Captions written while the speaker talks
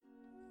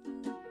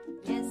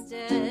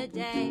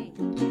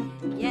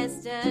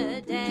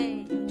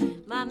yesterday.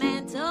 My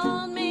man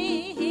told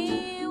me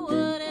he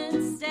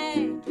wouldn't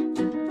stay.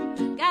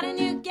 Got a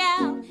new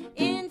gal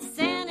in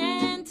San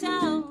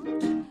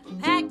Antone.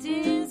 Packed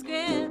his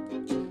grip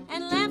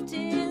and left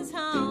his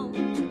home.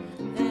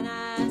 Then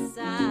I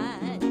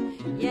sighed,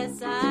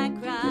 yes I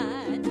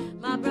cried.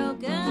 My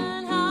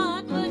broken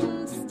heart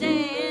wouldn't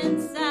stay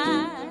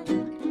inside.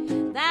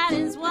 That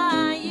is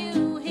why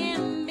you hear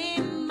me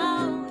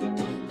moan.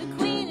 The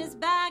queen is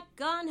back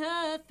on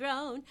her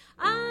throne.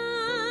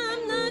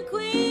 I'm the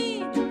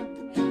queen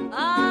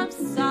of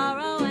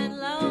sorrow and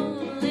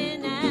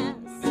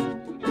loneliness.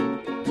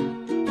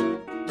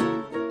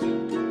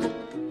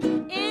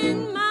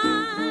 In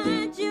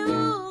my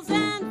jewels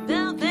and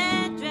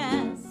velvet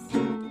dress,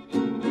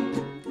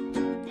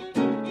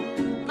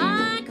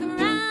 my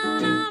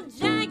crown of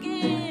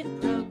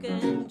jagged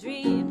broken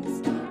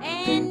dreams,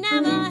 ain't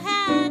never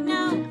had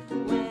no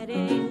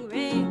wedding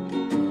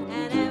ring.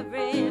 And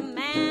every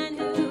man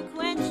who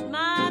quenched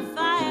my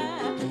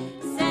fire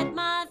set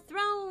my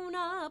throne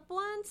up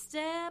one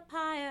step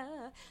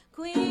higher.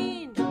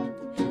 Queen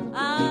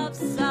of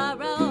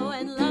sorrow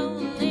and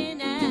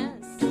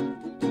loneliness,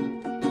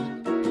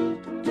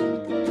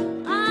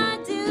 a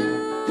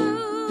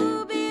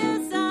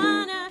dubious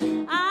honor,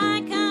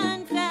 I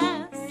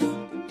confess.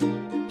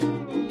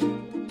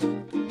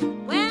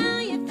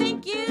 Well, you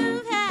think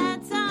you've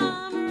had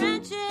some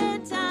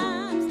wretched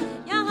times.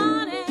 Your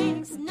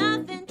heartache's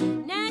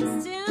nothing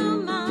next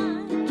to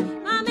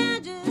mine. My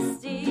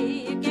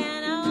majesty, you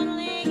can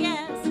only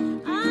guess.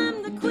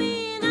 I'm the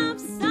queen of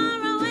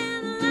sorrow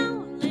and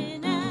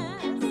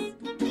loneliness.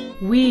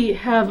 We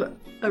have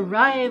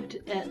arrived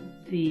at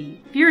the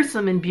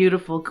fearsome and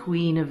beautiful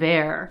Queen of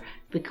Air,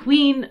 the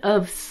Queen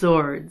of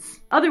Swords,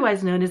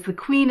 otherwise known as the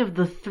Queen of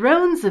the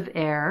Thrones of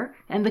Air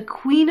and the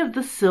Queen of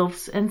the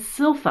Sylphs and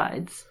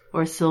Sylphides,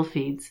 or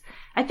Sylphides.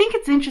 I think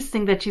it's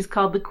interesting that she's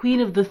called the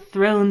Queen of the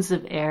Thrones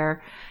of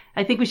Air.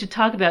 I think we should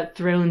talk about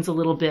thrones a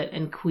little bit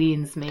and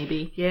queens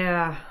maybe.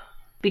 Yeah.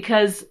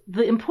 Because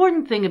the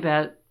important thing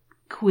about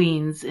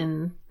queens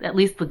in at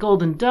least the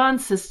Golden Dawn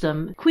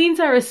system, queens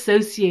are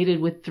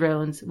associated with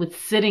thrones with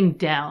sitting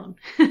down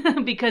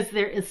because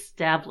they're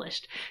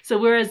established. So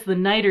whereas the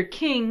knight or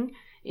king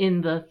in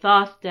the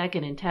Thoth deck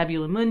and in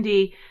Tabula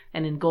Mundi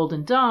and in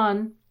Golden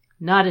Dawn,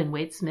 not in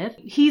Waitsmith,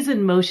 he's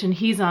in motion,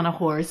 he's on a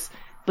horse,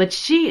 but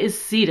she is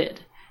seated.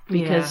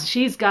 Because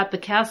she's got the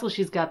castle,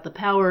 she's got the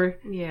power.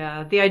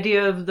 Yeah, the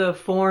idea of the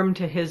form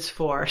to his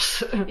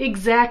force.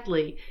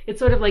 Exactly. It's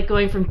sort of like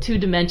going from 2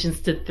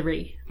 dimensions to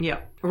 3. Yeah,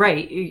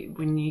 right.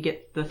 When you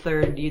get the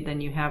third, then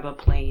you have a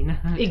plane.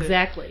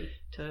 Exactly.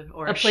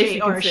 Or A a place shape.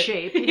 you can Or a sit.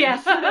 shape.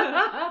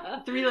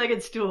 Yes.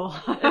 Three-legged stool.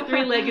 A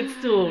 3-legged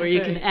stool where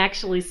you can Right.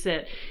 actually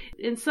sit.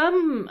 In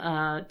some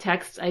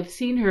texts, I've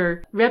seen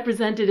her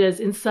represented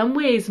as in some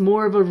ways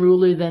more of a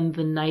ruler than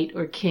the knight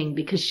or king,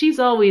 because she's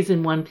always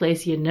in one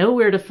place. You know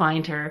where to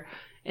find her.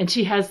 And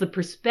she has the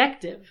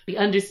perspective, the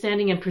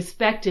understanding and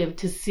perspective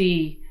to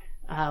see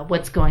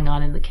what's going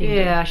on in the kingdom.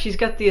 Yeah, she's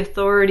got the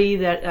authority,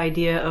 that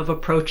idea of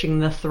approaching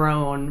the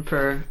throne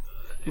for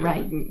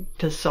Right.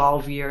 to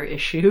solve your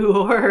issue.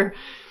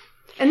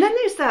 And then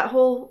there's that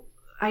whole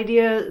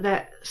idea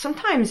that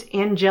sometimes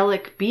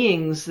angelic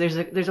beings, there's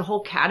a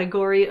whole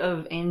category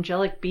of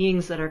angelic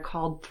beings that are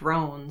called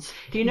thrones.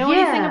 Do you know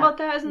anything about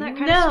that? Isn't that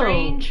kind of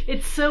strange?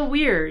 It's so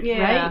weird,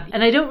 Yeah. right?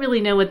 And I don't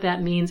really know what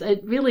that means.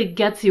 It really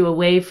gets you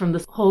away from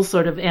this whole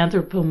sort of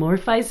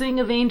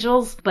anthropomorphizing of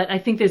angels, but I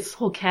think there's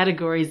whole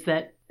categories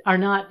that are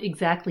not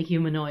exactly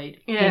humanoid,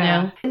 you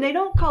know? And they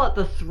don't call it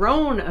the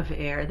throne of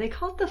air. They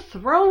call it the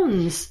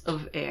thrones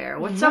of air.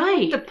 What's up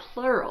Right. with the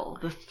plural?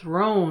 The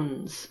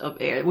thrones of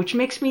air, which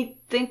makes me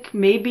think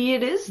maybe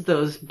it is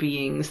those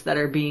beings that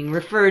are being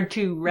referred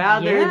to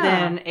rather Yeah.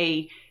 than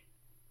a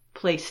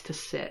place to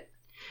sit.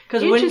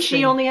 Because wouldn't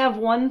she Interesting. only have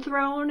one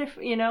throne? If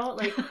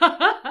like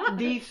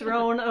the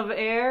throne of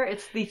air,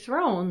 it's the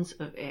thrones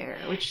of air,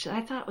 which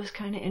I thought was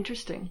kind of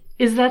interesting.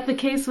 Is that the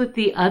case with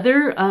the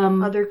other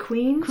Other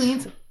queens?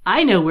 queens?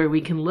 I know where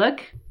we can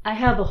look. I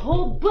have a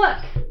whole book.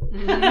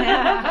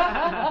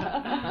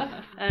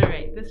 All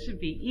right, this should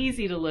be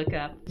easy to look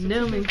up.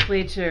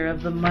 Nomenclature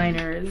of the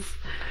minors.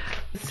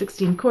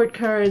 16 court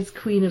cards,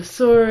 Queen of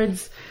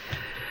Swords,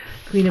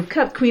 Queen of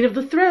Cups, Queen of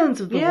the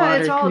Thrones of the Yeah, Water,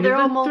 it's all- Queen they're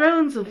of all the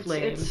Thrones of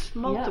Flame. It's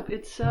Yeah. multiple.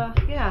 It's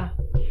yeah.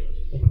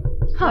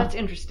 Huh. That's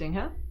interesting,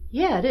 huh?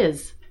 Yeah, it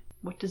is.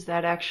 What does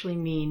that actually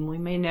mean? We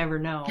may never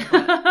know.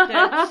 But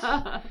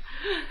that's...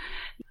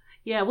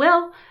 Yeah,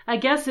 well, I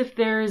guess if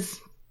there's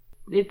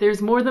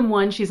more than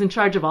one, she's in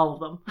charge of all of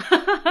them.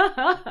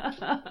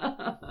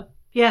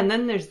 Yeah, and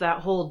then there's that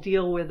whole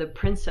deal where the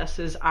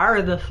princesses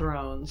are the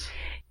thrones.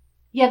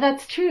 Yeah,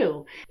 that's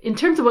true. In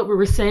terms of what we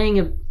were saying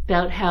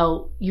about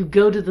how you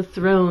go to the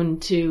throne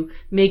to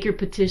make your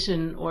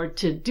petition or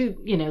to do,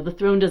 the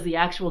throne does the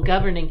actual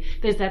governing,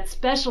 there's that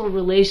special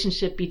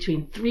relationship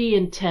between 3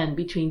 and 10,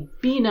 between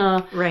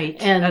Bina Right.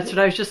 and That's what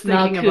I was just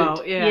thinking Malkut.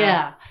 about.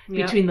 Yeah.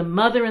 Between the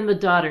mother and the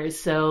daughters.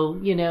 So,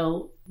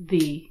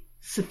 the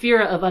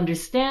Sephira of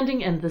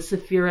understanding and the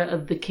Sephira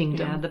of the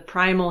kingdom. Yeah, the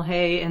primal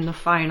hay and the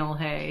final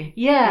hay.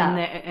 Yeah.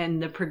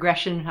 And the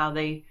progression, how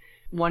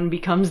one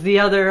becomes the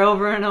other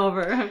over and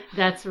over.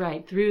 That's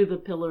right, through the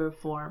pillar of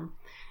form.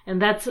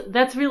 And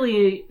that's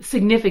really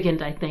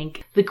significant, I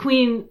think. The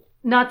queen,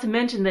 not to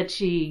mention that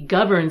she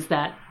governs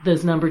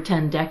those number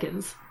 10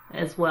 decans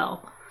as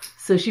well.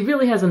 So she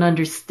really has an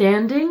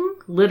understanding,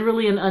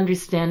 literally an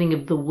understanding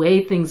of the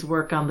way things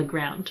work on the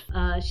ground.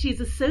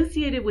 She's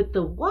associated with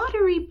the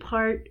watery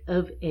part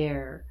of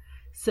air.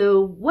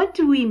 So what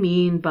do we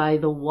mean by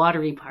the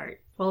watery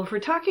part? Well, if we're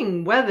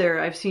talking weather,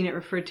 I've seen it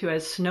referred to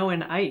as snow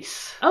and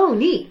ice. Oh,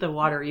 neat. The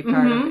watery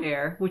part of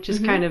air, which is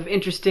kind of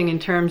interesting in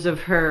terms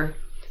of her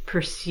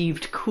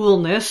perceived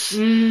coolness.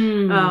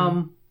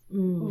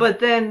 But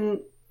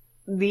then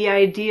the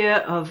idea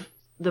of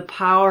the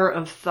power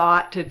of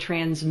thought to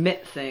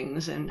transmit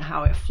things and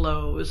how it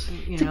flows.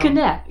 To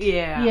connect.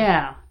 Yeah.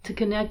 Yeah, to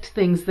connect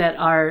things that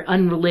are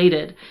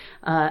unrelated.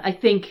 I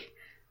think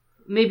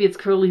maybe it's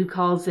Crowley who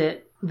calls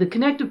it the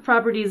connective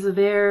properties of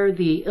air,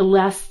 the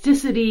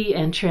elasticity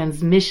and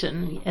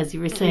transmission, as you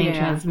were saying,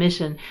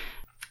 transmission.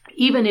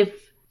 Even if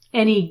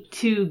any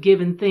two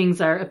given things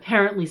are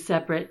apparently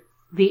separate,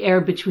 the air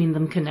between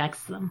them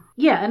connects them.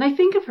 Yeah, and I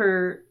think of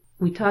her,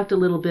 we talked a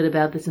little bit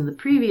about this in the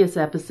previous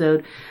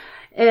episode,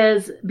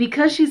 as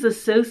because she's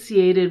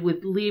associated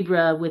with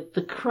Libra, with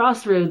the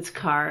crossroads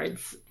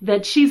cards,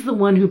 that she's the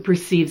one who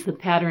perceives the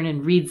pattern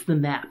and reads the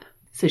map.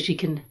 So she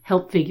can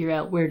help figure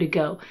out where to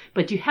go.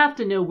 But you have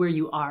to know where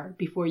you are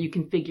before you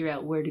can figure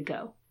out where to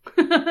go.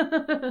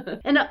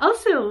 And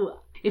also,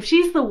 if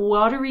she's the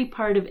watery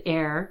part of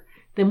air,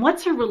 then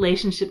what's her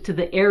relationship to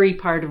the airy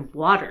part of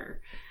water?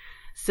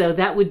 So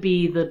that would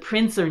be the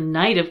Prince or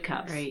Knight of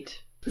Cups. Right.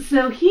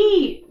 So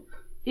he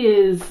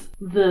is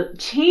the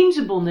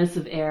changeableness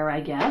of air, I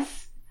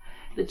guess.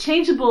 The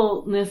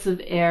changeableness of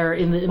air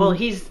in the... Well,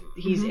 he's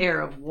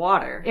air of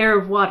water. Air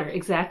of water,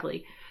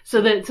 exactly.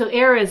 So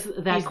air is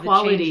that he's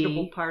quality. The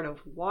changeable part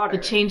of water.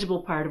 The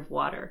changeable part of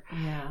water.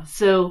 Yeah.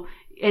 So,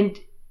 and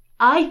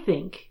I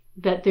think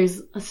that there's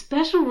a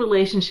special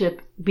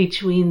relationship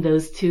between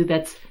those two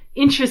that's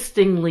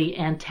interestingly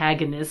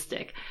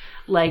antagonistic.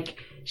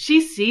 Like,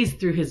 she sees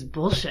through his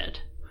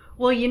bullshit.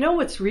 Well, you know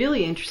what's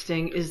really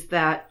interesting is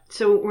that,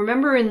 so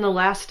remember in the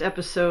last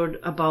episode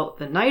about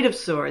the Knight of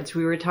Swords,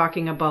 we were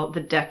talking about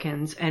the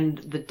decans, and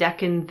the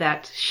decan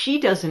that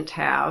she doesn't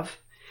have,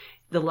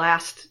 the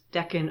last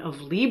decan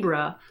of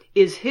Libra,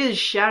 is his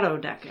shadow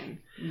decan.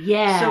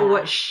 Yeah. So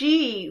what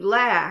she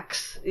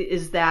lacks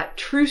is that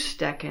truce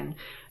decan.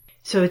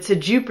 So it's a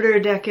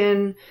Jupiter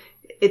decan.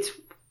 It's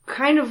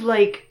kind of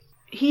like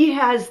he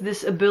has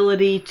this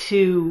ability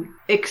to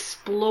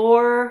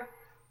explore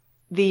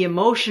the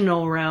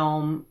emotional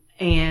realm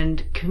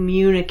and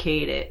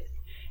communicate it.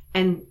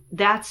 And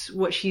that's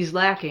what she's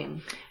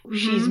lacking. Mm-hmm.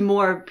 She's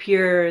more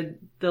pure,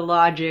 the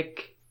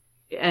logic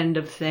end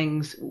of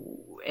things.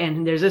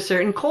 And there's a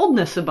certain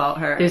coldness about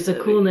her. There's a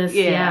coolness,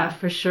 yeah,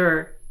 for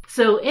sure.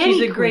 So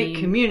she's a great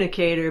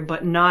communicator,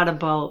 but not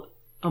about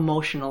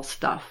emotional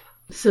stuff.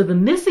 So the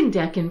missing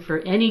decan for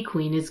any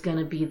queen is going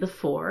to be the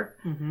 4.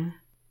 Mm-hmm.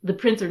 The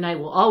Prince or Knight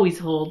will always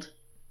hold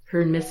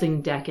her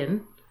missing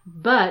decan,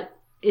 but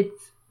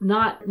it's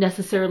not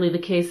necessarily the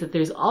case that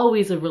there's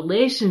always a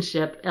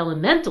relationship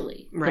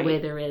elementally the way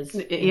there is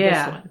in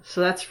this one.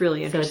 So that's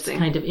really interesting. So it's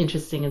kind of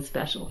interesting and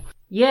special.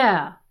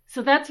 Yeah.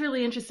 So that's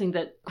really interesting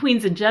that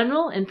queens in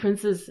general and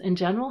princes in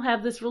general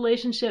have this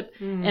relationship,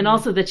 and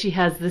also that she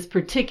has this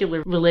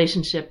particular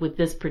relationship with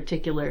this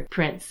particular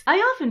prince. I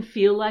often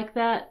feel like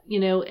that,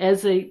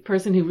 as a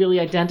person who really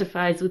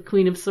identifies with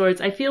Queen of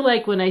Swords. I feel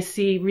like when I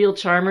see real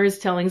charmers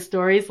telling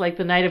stories like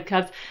the Knight of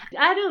Cups,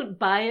 I don't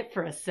buy it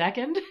for a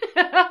second.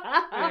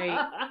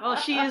 Right. Well,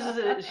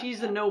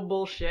 she's a no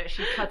bullshit.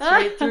 She cuts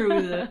right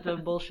through the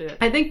bullshit.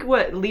 I think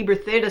what Liber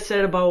Theta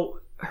said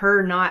about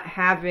her not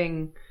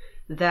having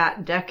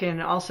that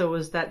decan also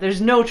was that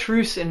there's no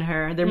truce in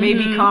her. There may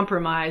be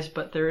compromise,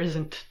 but there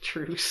isn't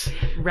truce.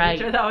 Right.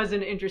 Which I thought was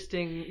an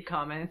interesting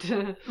comment.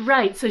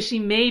 Right. So she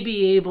may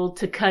be able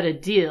to cut a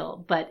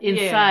deal, but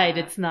inside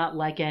it's not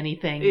like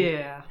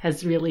anything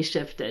has really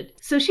shifted.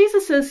 So she's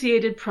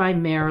associated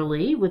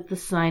primarily with the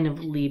sign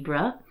of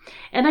Libra.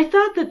 And I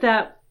thought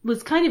that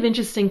was kind of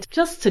interesting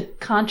just to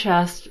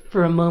contrast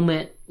for a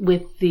moment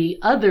with the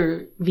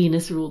other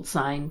Venus-ruled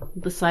sign,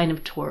 the sign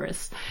of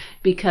Taurus,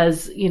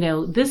 because,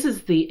 this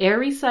is the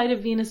airy side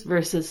of Venus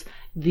versus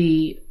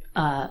the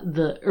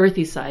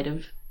earthy side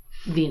of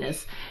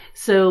Venus.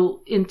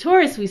 So in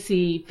Taurus, we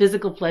see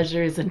physical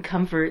pleasures and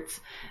comforts,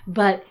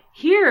 but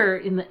here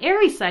in the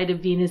airy side of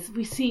Venus,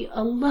 we see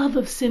a love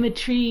of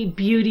symmetry,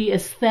 beauty,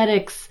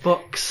 aesthetics.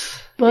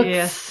 Books,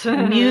 yes.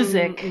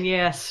 Music.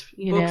 Yes,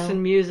 books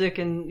and music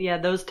and,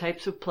 those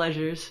types of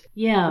pleasures.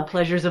 Yeah. The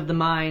pleasures of the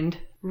mind.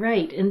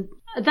 Right. And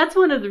that's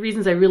one of the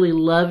reasons I really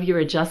love your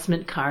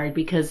adjustment card,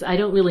 because I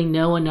don't really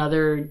know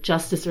another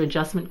justice or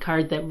adjustment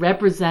card that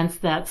represents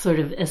that sort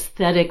of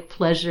aesthetic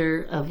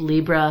pleasure of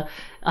Libra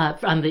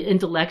on the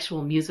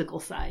intellectual musical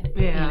side.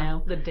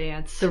 Yeah. The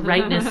dance. The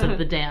rightness of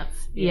the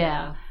dance.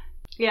 Yeah.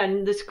 Yeah,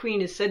 and this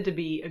queen is said to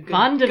be a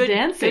Fond of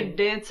dancing. good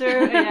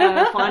dancer,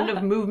 yeah, fond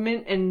of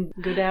movement and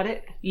good at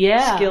it.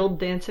 Yeah. Skilled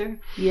dancer.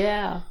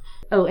 Yeah.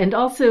 Oh, and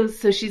also,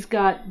 so she's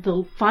got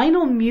the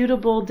final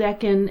mutable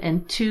decan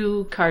and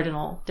 2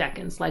 cardinal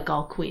decans, like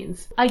all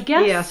queens. I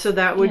guess. Yeah, so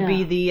that would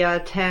be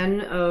the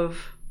 10 of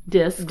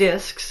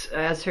discs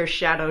as her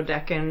shadow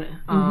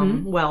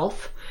decan,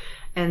 wealth.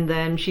 And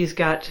then she's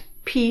got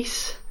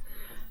peace,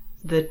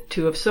 the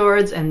 2 of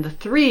swords, and the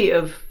 3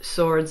 of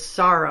swords,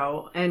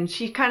 sorrow. And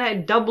she kind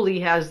of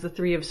doubly has the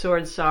 3 of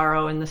swords,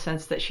 sorrow, in the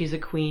sense that she's a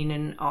queen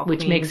and all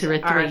Which queens makes her a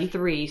 3. are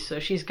 3. So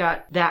she's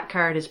got, that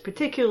card is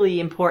particularly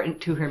important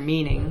to her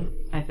meaning,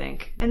 I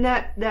think. And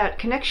that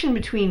connection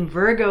between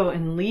Virgo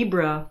and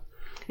Libra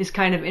is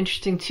kind of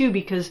interesting too,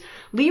 because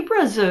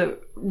Libra's a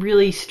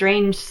really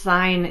strange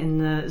sign in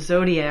the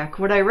zodiac.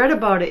 What I read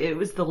about it, it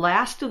was the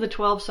last of the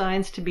 12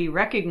 signs to be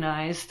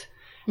recognized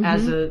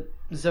as a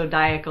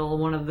zodiacal,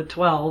 one of the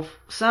 12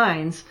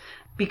 signs,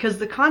 because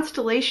the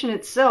constellation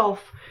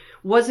itself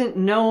wasn't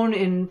known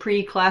in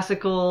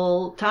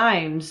pre-classical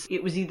times.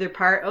 It was either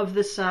part of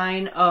the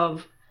sign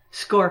of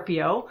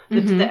Scorpio.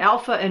 The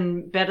alpha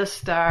and beta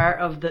star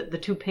of the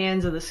 2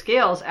 pans of the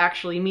scales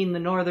actually mean the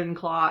northern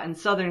claw and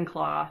southern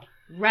claw.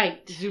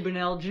 Right. Zubin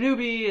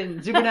Janubi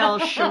and Zubin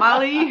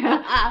Shamali.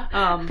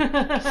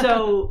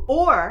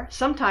 Or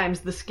sometimes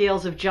the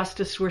scales of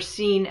justice were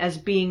seen as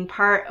being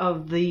part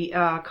of the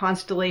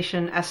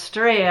constellation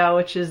Astrea,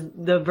 which is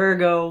the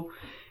Virgo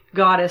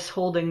goddess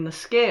holding the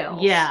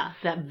scales. Yeah,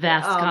 that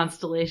vast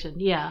constellation.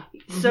 Yeah.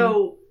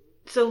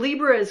 So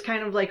Libra is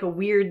kind of like a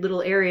weird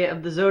little area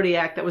of the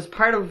zodiac that was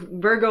part of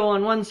Virgo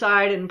on one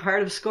side and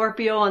part of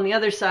Scorpio on the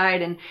other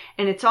side. And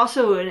it's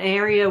also an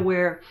area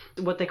where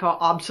what they call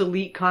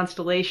obsolete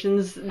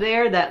constellations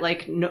there that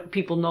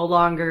people no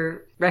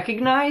longer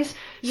recognize.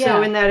 Yeah.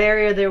 So in that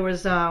area there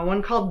was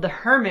one called the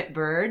Hermit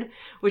Bird,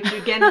 which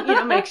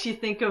again, makes you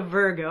think of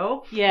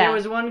Virgo. Yeah. There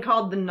was one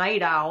called the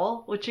Night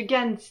Owl, which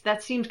again,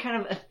 that seems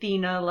kind of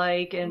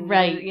Athena-like and,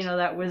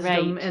 that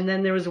wisdom. Right. And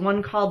then there was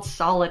one called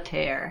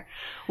Solitaire,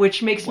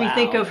 which makes me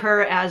think of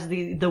her as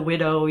the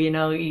widow.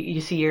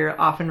 You see her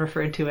often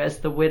referred to as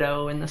the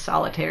widow and the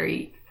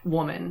solitary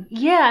woman.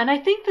 Yeah, and I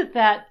think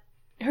that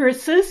her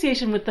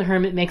association with the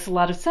hermit makes a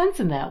lot of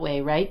sense in that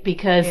way, right?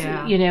 Because,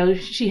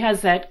 she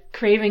has that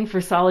craving for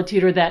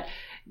solitude, or that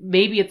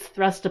maybe it's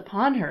thrust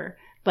upon her,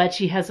 but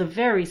she has a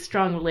very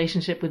strong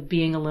relationship with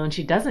being alone.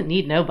 She doesn't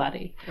need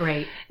nobody.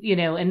 Right.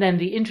 And then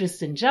the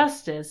interest in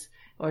justice,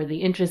 or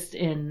the interest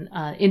in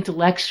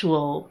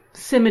intellectual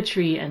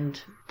symmetry and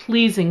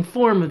pleasing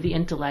form of the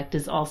intellect,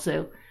 is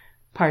also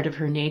part of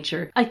her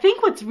nature. I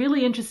think what's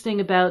really interesting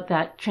about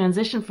that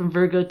transition from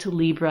Virgo to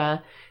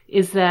Libra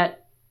is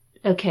that,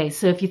 okay,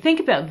 so if you think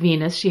about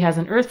Venus, she has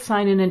an earth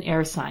sign and an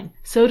air sign.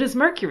 So does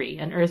Mercury,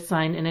 an earth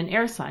sign and an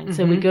air sign.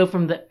 So we go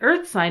from the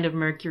earth sign of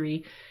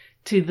Mercury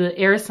to the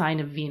air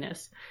sign of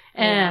Venus.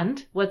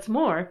 And what's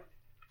more,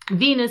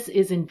 Venus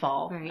is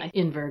involved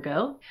in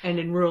Virgo. And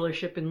in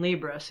rulership in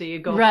Libra. So you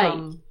go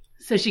from...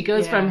 So she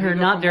goes from her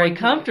not very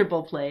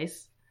comfortable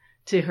place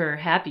to her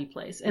happy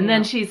place. And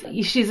then she's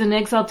an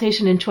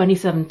exaltation in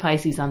 27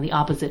 Pisces on the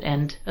opposite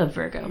end of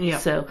Virgo. Yeah.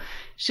 So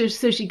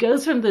she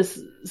goes from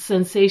this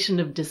sensation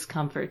of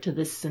discomfort to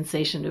this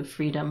sensation of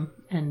freedom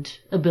and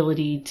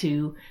ability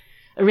to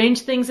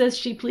arrange things as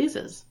she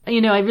pleases.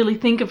 I really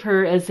think of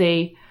her as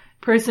a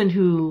person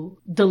who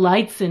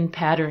delights in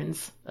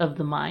patterns of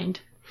the mind.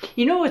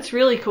 What's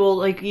really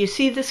cool? You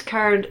see this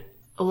card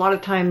a lot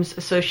of times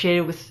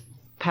associated with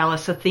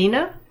Pallas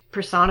Athena,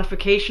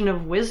 personification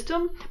of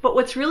wisdom. But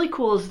what's really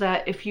cool is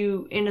that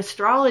in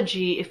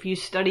astrology, if you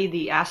study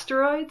the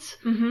asteroids,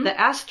 the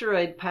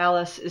asteroid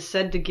Pallas is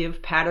said to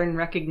give pattern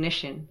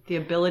recognition, the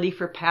ability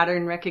for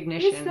pattern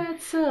recognition. Is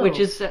that so? Which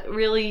is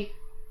really,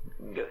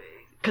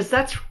 because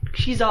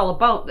she's all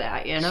about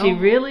that, She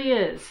really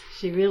is.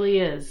 She really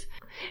is.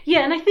 Yeah,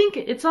 and I think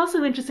it's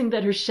also interesting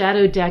that her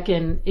shadow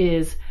decan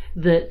is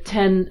the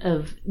 10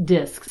 of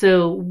discs.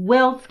 So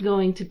wealth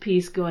going to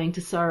peace, going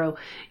to sorrow.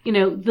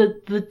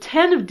 The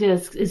 10 of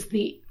discs is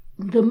the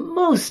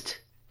most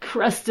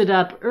crusted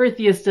up,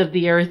 earthiest of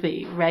the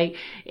earthy, right?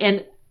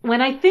 And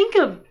when I think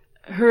of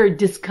her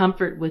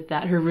discomfort with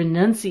that, her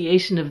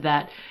renunciation of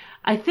that,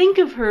 I think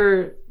of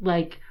her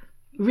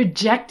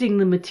rejecting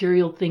the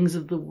material things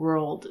of the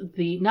world,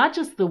 not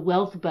just the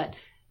wealth, but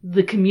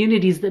the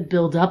communities that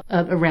build up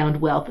around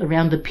wealth,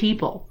 around the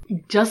people,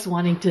 just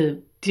wanting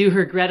to do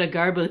her Greta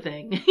Garbo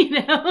thing,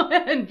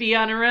 and be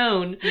on her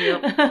own.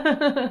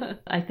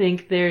 Yep. I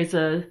think there's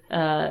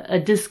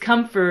a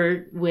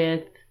discomfort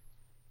with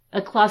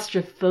a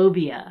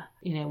claustrophobia,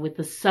 with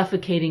the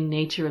suffocating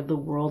nature of the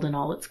world and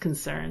all its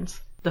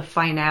concerns. The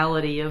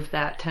finality of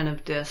that 10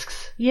 of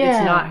discs. Yeah.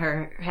 It's not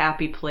her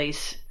happy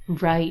place.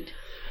 Right.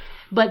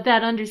 But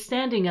that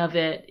understanding of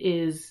it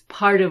is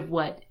part of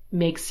what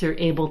makes her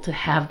able to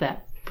have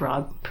that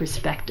broad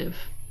perspective.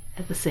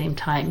 At the same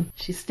time,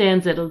 she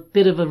stands at a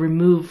bit of a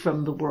remove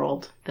from the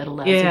world that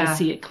allows her to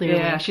see it clearly.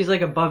 Yeah, she's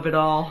above it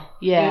all.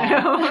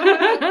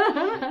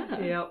 Yeah.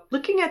 Yep.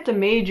 Looking at the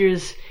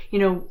majors,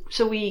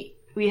 so we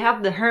we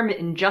have the Hermit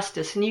and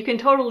Justice, and you can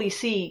totally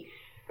see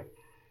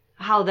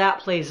how that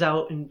plays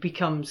out and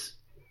becomes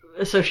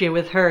associated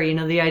with her. You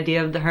know, the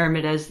idea of the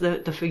Hermit as the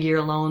figure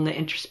alone, the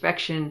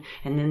introspection,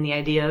 and then the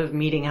idea of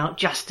meeting out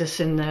Justice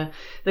and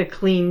the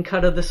clean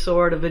cut of the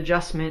sword of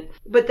adjustment.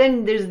 But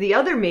then there's the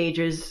other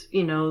mages,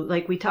 you know,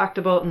 like we talked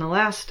about in the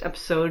last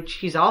episode.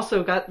 She's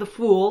also got the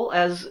Fool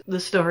as the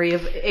story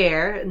of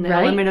air and the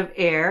element of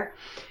air.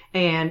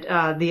 And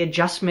the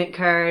adjustment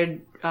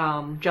card,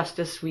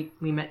 Justice, we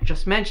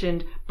just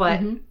mentioned,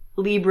 but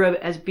Libra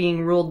as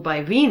being ruled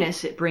by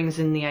Venus, it brings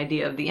in the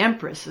idea of the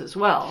Empress as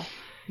well.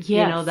 Yes.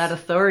 You know, that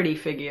authority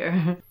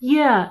figure.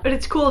 Yeah. But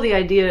it's cool, the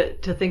idea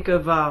to think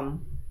of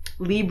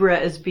Libra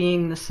as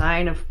being the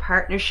sign of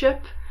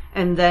partnership,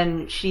 and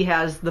then she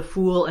has the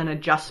Fool and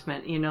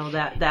adjustment, you know,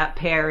 that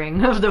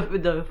pairing of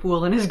the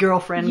Fool and his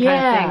girlfriend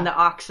kind of thing, the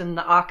ox and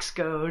the ox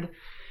goad.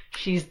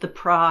 She's the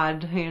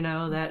prod, you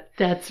know,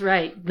 That's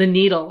right, the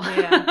needle.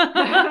 Yeah.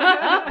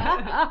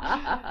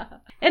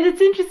 And it's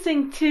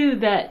interesting, too,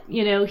 that,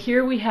 you know,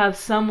 here we have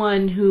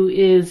someone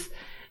who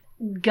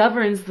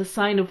governs the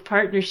sign of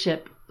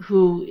partnership,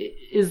 who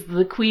is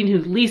the queen who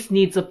least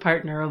needs a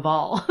partner of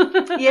all.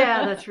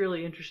 Yeah, that's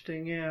really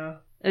interesting, yeah.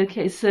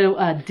 Okay,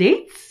 so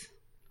dates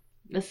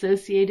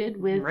associated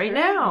with... Right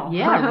now.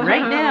 Yeah,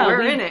 right now.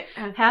 We're in it.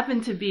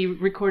 Happen to be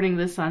recording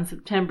this on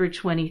September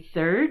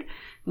 23rd.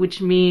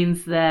 Which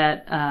means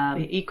that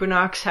the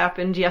equinox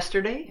happened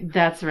yesterday.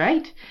 That's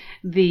right.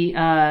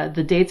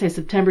 The dates are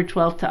September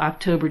 12th to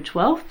October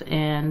 12th,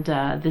 and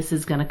this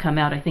is going to come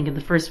out, I think, in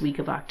the first week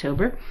of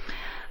October.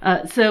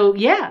 So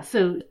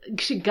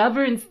she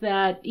governs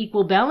that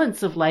equal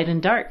balance of light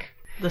and dark.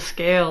 The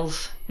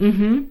scales.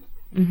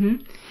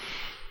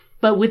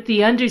 But with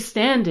the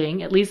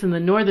understanding, at least in the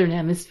northern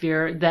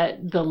hemisphere,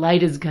 that the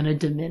light is going to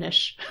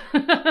diminish.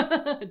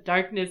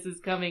 Darkness is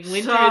coming.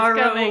 Winter is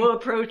coming. Sorrow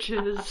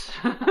approaches.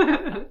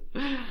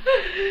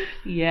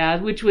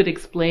 Yeah, which would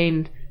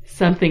explain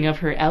something of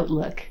her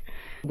outlook.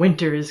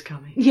 Winter is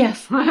coming.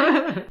 Yes.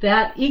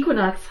 That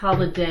equinox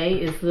holiday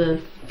is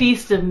the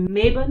Feast of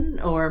Mabon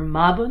or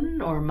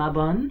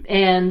Mabon.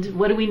 And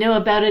what do we know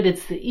about it?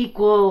 It's the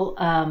equal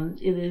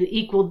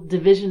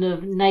division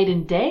of night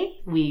and day.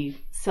 We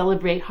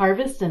celebrate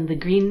harvest and the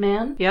green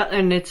man. Yeah,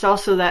 and it's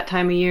also that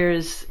time of year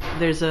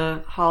there's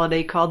a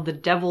holiday called the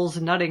Devil's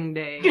Nutting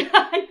Day.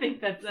 I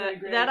think that's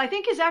great. That I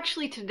think is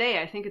actually today.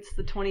 I think it's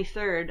the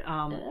 23rd.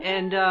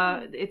 And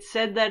it's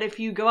said that if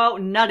you go out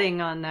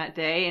nutting on that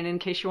day, and in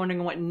case you're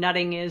wondering what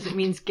nutting is, it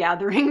means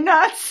gathering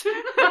nuts.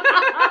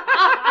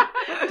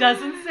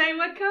 Doesn't say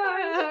what kind.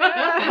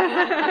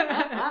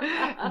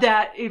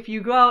 That if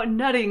you go out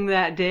nutting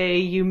that day,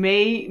 you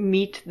may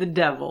meet the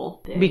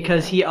devil,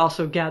 because he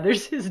also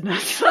gathers his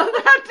nuts on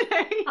that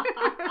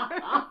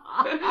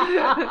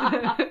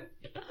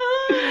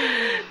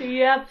day.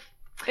 Yep.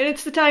 And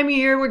it's the time of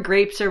year where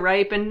grapes are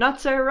ripe and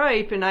nuts are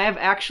ripe, and I have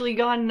actually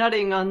gone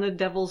nutting on the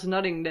Devil's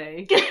Nutting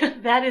Day.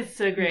 That is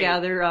so great.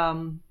 Gather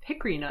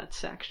hickory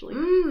nuts, actually.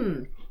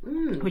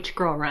 Which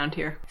grow around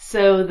here.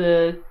 So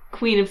the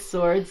Queen of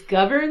Swords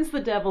governs the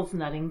Devil's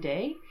Nutting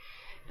Day.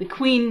 The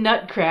Queen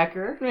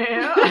Nutcracker.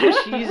 Yeah,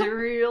 she's a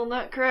real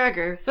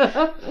nutcracker.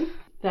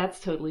 That's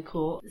totally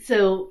cool.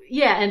 So,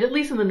 yeah, and at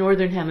least in the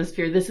Northern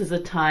Hemisphere, this is a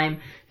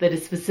time that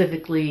is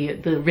specifically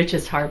the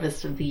richest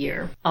harvest of the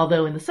year.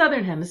 Although in the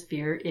Southern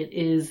Hemisphere, it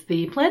is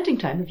the planting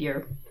time of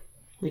year,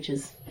 which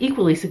is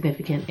equally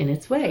significant in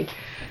its way,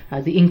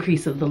 the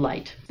increase of the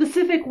light.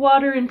 Specific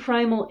water and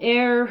primal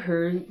air,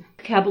 her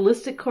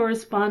Kabbalistic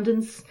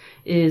correspondence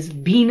is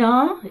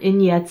Binah in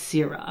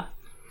Yetzirah.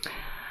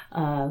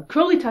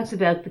 Crowley talks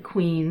about the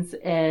queens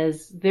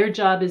as their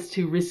job is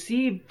to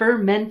receive,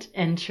 ferment,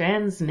 and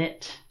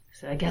transmit.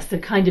 So I guess they're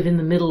kind of in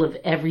the middle of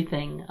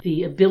everything.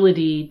 The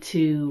ability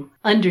to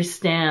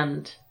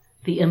understand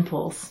the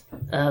impulse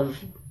of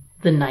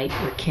the knight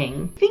or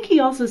king. I think he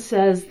also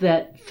says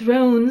that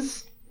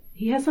thrones,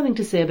 he has something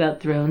to say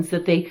about thrones,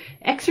 that they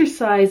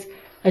exercise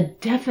a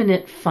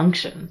definite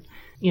function.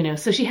 You know,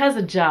 so she has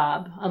a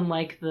job,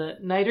 unlike the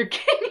knight or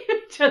king who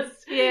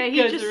just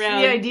goes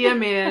around. The idea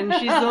man.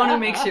 She's the one who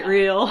makes it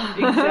real.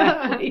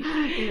 Exactly.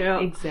 Yeah.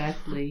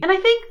 Exactly. And I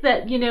think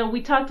that, you know,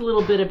 we talked a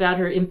little bit about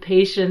her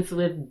impatience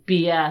with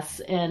BS,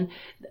 and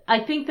I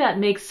think that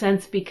makes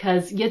sense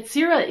because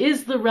Yetzirah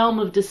is the realm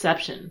of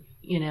deception.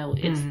 You know,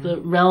 it's the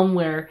realm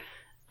where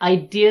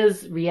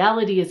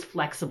reality is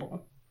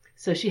flexible.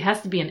 So she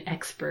has to be an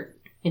expert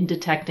in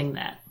detecting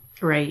that.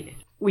 Right.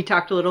 We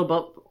talked a little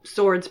about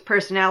Swords'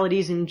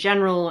 personalities in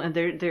general and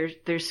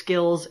their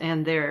skills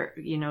and their,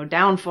 you know,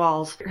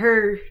 downfalls.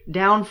 Her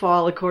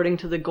downfall, according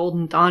to the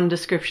Golden Dawn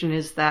description,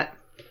 is that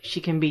she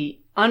can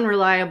be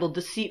unreliable,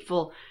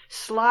 deceitful,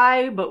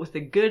 sly, but with a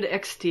good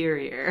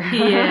exterior.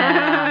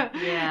 Yeah.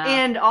 Yeah.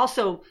 And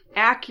also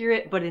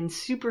accurate, but in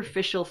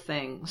superficial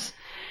things.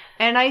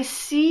 And I've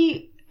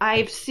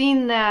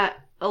seen that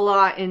a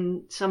lot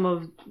in some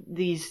of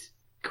these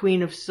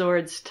Queen of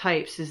Swords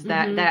types, is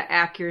that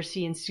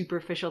accuracy in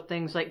superficial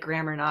things like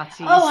grammar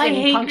Nazis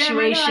and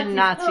punctuation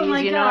Nazis. Oh,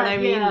 you know what I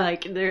mean? Yeah.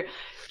 Like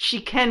she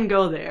can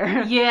go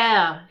there.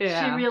 Yeah,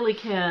 Yeah. she really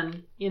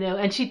can,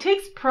 and she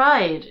takes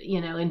pride,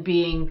 in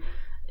being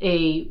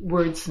a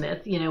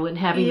wordsmith, and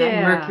having that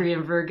Yeah. Mercury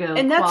and Virgo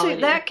And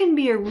quality. that can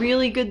be a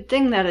really good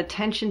thing, that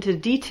attention to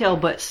detail,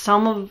 but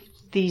some of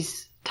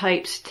these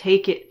types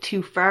take it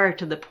too far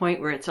to the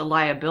point where it's a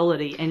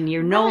liability, and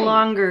you're no Right.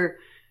 longer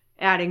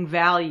adding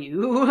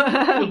value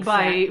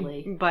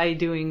Exactly. by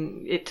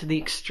doing it to the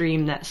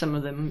extreme that some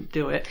of them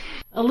do it.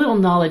 A little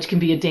knowledge can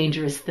be a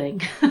dangerous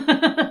thing.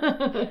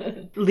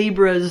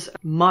 Libra's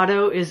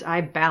motto is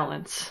I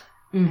balance.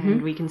 Mhm.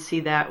 And we can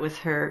see that with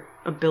her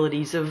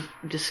abilities of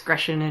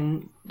discretion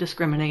and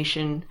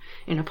discrimination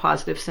in a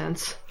positive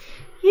sense.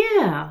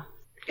 Yeah.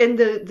 And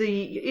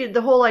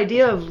the whole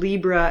idea of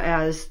Libra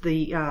as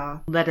the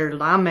letter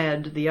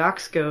Lamed, the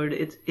ox goad,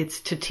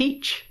 it's to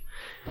teach.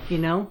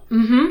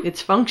 Mm-hmm.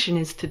 Its function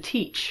is to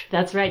teach.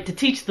 That's right, to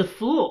teach the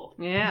fool.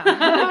 Yeah.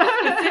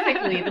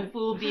 Specifically, the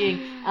fool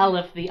being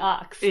Aleph the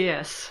ox.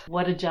 Yes.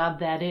 What a job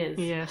that is.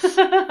 Yes.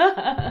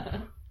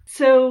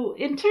 So,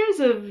 in terms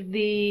of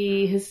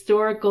the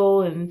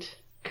historical and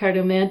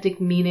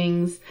cartomantic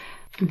meanings,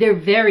 they're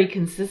very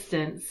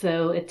consistent.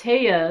 So,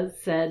 Atea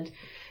said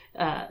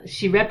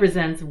she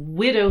represents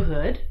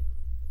widowhood,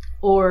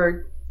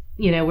 or,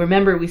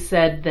 remember we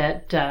said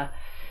that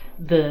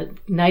the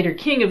knight or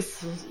king of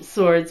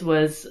swords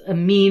was a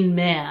mean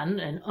man,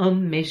 an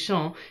homme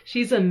méchant.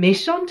 She's a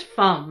méchante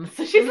femme,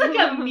 so she's like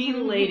a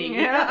mean lady.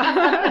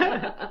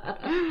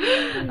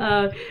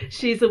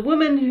 She's a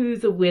woman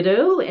who's a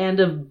widow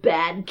and of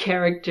bad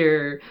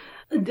character,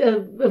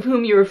 of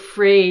whom you're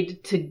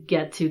afraid to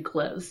get too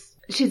close.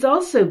 She's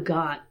also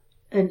got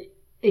an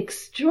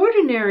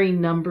extraordinary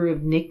number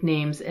of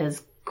nicknames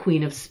as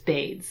Queen of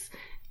Spades.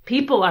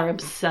 People are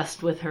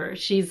obsessed with her.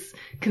 She's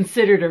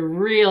considered a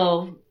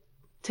real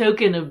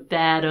token of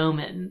bad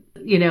omen.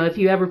 If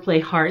you ever play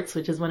Hearts,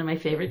 which is one of my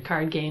favorite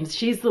card games,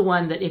 she's the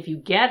one that if you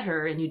get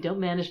her and you don't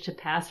manage to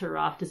pass her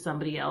off to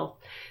somebody else,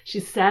 she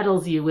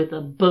saddles you with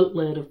a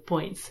boatload of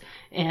points.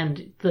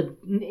 And the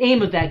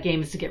aim of that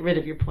game is to get rid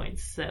of your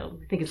points. So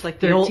I think it's like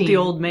 13. The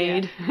old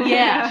maid.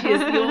 Yeah, she is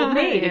the old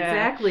maid. Yeah.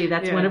 Exactly.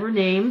 That's Yeah. one of her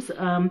names.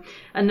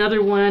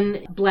 Another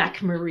one,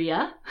 Black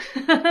Maria.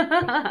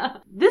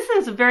 This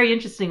has a very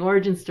interesting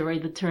origin story,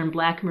 the term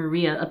Black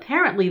Maria.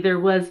 Apparently there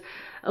was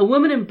a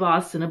woman in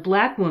Boston, a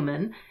black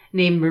woman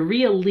named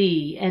Maria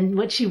Lee, and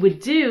what she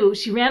would do,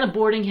 she ran a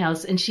boarding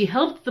house and she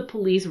helped the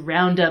police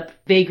round up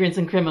vagrants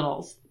and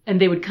criminals. And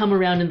they would come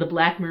around in the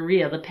Black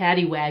Maria, the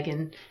paddy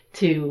wagon,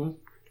 to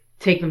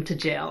take them to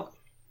jail.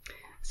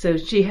 So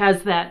she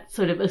has that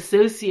sort of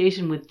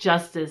association with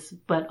justice,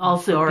 but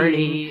also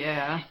Authority,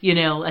 being,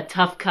 a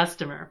tough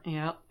customer.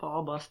 Yeah,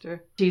 ball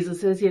buster. She's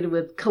associated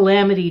with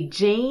Calamity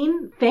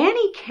Jane.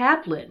 Fanny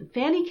Kaplan.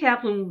 Fanny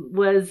Kaplan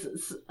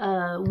was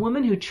a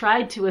woman who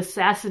tried to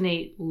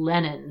assassinate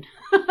Lenin.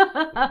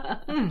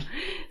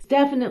 It's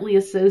definitely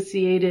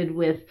associated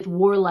with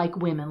warlike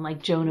women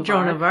like Joan of Arc.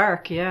 Joan of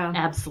Arc, yeah.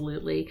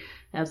 Absolutely.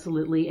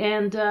 Absolutely.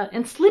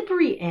 And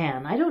Slippery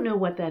Ann. I don't know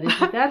what that is,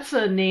 but that's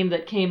a name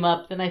that came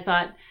up and I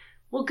thought,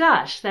 well,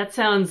 gosh, that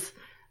sounds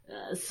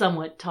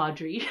somewhat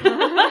tawdry. But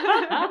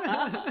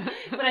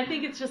I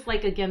think it's just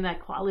like, again,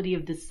 that quality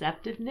of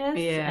deceptiveness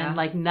and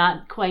like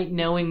not quite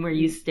knowing where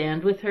you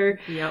stand with her.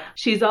 Yep.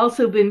 She's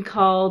also been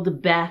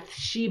called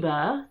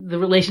Bathsheba, the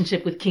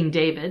relationship with King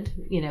David,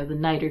 the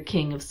knight or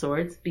king of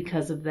swords,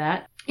 because of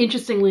that.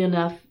 Interestingly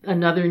enough,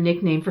 another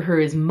nickname for her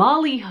is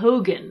Molly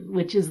Hogan,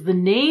 which is the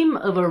name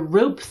of a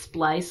rope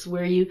splice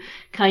where you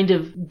kind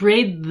of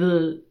braid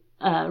the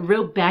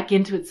rope back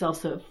into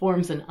itself so it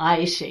forms an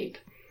eye shape.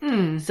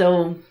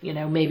 So,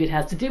 maybe it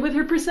has to do with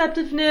her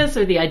perceptiveness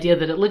or the idea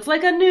that it looks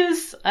like a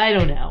noose. I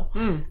don't know.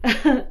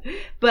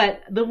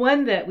 But the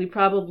one that we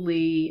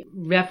probably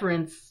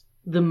reference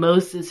the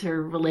most is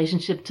her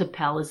relationship to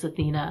Pallas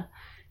Athena.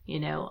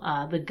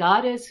 The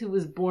goddess who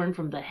was born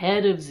from the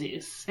head of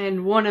Zeus.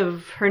 And one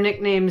of her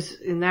nicknames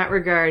in that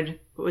regard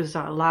was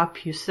La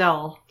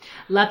Pucelle.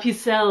 La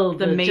Pucelle,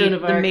 the Joan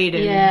of Arc. The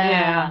maiden.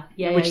 Yeah.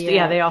 Which,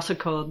 they also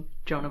called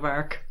Joan of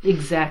Arc.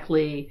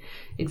 Exactly.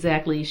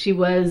 She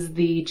was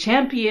the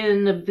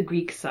champion of the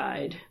Greek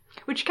side.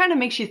 Which kind of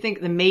makes you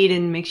think, the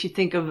maiden makes you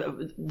think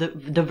of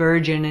the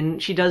virgin,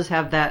 and she does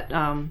have that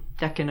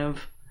decan of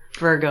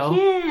Virgo.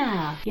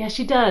 Yeah,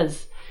 she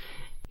does.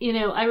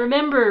 I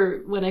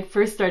remember when I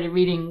first started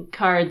reading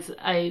cards,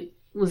 I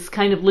was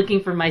kind of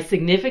looking for my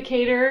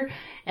significator,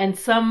 and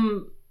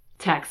some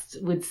texts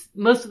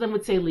most of them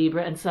would say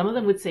Libra, and some of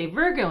them would say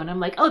Virgo, and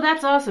I'm like, oh,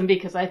 that's awesome,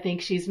 because I think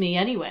she's me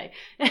anyway.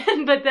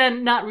 But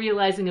then not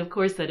realizing, of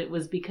course, that it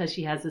was because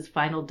she has this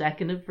final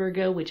decan of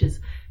Virgo, which is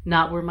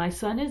not where my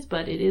sun is,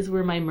 but it is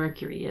where my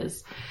Mercury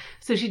is.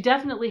 So she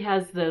definitely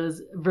has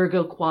those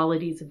Virgo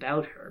qualities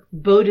about her.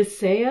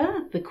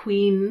 Bodicea, the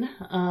queen,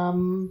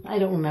 I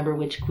don't remember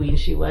which queen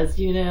she was,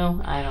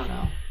 I don't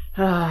know.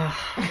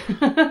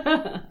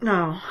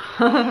 No.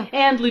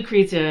 And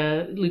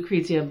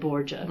Lucrezia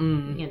Borgia,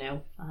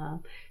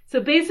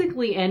 So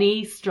basically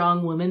any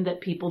strong woman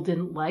that people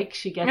didn't like,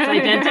 she gets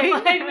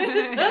identified with.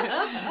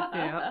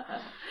 Yeah.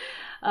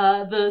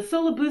 The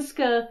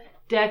Solabusca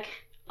deck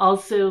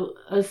also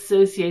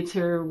associates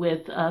her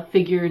with a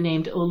figure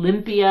named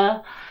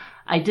Olympia.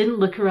 I didn't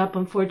look her up,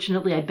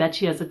 unfortunately. I bet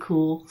she has a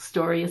cool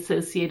story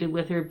associated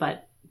with her,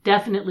 but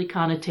definitely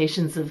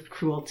connotations of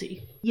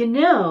cruelty. You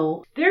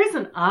know, there's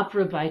an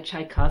opera by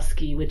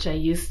Tchaikovsky, which I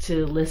used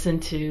to listen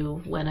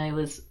to when I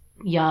was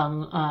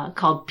young,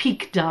 called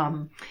Pique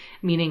Dame,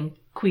 meaning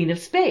Queen of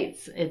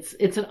Spades.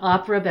 It's an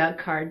opera about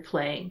card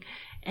playing.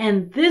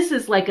 And this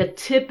is like a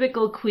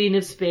typical Queen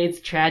of Spades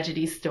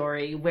tragedy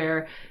story,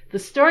 where the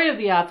story of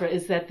the opera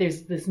is that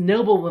there's this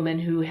noblewoman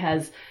who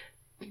has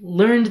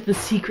learned the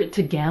secret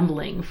to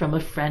gambling from a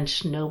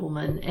French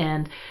nobleman,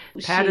 and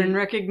Pattern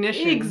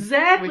recognition.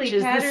 Exactly. Which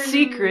is the pattern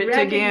secret to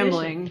recognition.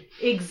 gambling.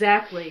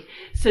 Exactly.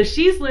 So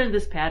she's learned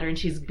this pattern.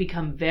 She's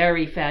become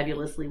very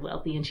fabulously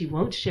wealthy, and she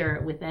won't share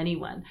it with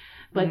anyone.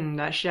 But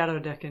that shadow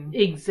decking.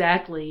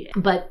 Exactly.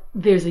 But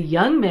there's a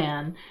young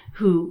man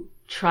who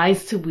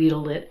tries to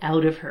wheedle it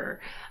out of her.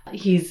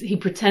 He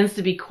pretends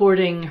to be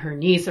courting her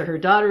niece or her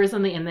daughter or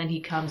something, and then he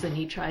comes and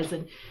he tries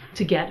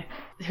to get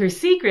her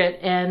secret,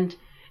 and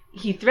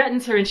he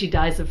threatens her and she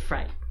dies of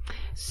fright.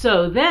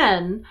 So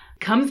then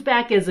comes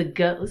back as a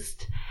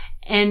ghost,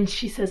 and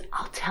she says,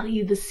 I'll tell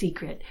you the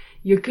secret.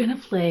 You're going to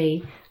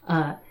play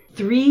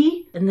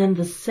 3 and then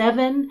the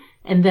 7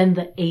 and then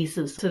the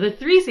aces. So the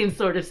 3 seems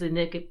sort of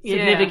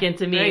significant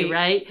to me,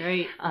 right?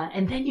 Right.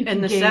 And then you can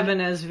and the 7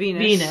 as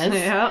Venus.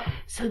 Yeah.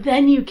 So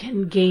then you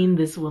can gain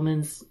this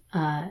woman's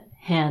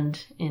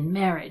hand in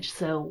marriage.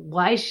 So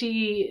why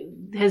she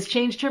has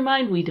changed her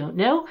mind, we don't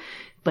know.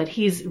 But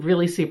he's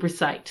really super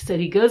psyched. So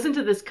he goes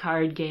into this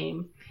card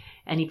game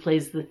and he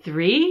plays the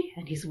 3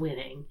 and he's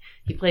winning.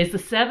 He plays the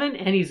 7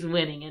 and he's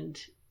winning.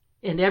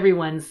 And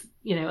everyone's,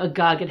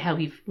 agog at how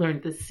he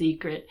learned the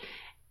secret.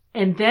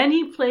 And then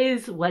he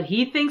plays what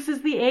he thinks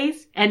is the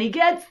ace and he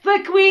gets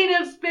the Queen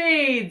of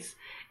Spades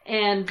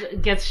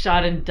and gets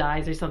shot and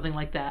dies or something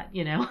like that,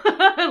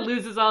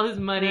 loses all his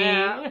money.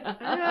 Yeah.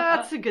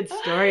 That's a good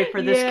story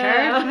for this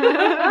card.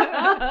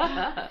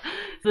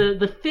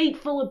 The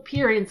fateful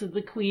appearance of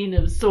the Queen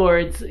of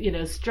Swords,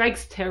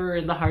 strikes terror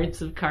in the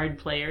hearts of card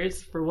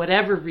players for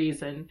whatever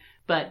reason,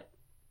 but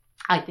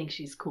I think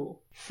she's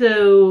cool.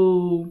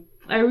 So,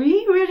 are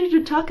we ready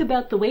to talk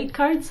about the weight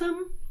card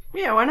some?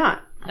 Yeah, why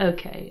not?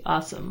 Okay,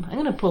 awesome. I'm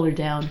going to pull her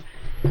down.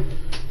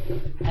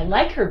 I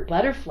like her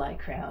butterfly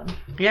crown.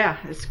 Yeah,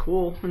 it's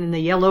cool. And in the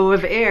yellow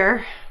of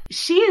air.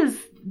 She is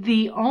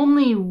the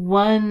only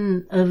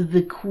one of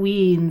the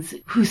queens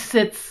who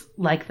sits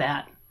like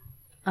that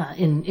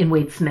in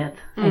Wade Smith.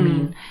 I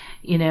mean,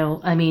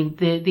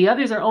 the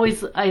others are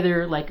always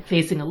either like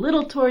facing a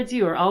little towards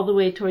you or all the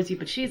way towards you,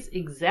 but she's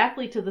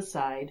exactly to the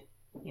side,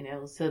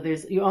 so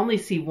you only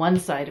see one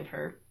side of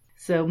her.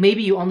 So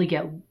maybe you only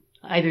get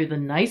either the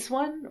nice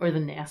one or the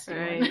nasty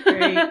one.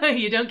 Right.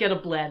 You don't get a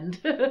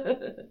blend.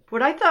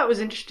 What I thought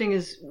was interesting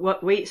is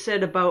what Waite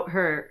said about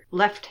her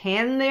left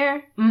hand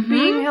there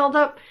being held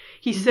up.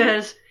 He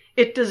says,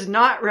 it does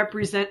not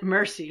represent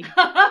mercy.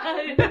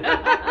 Right.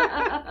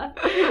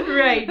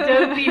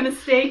 Don't be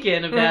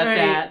mistaken about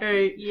that.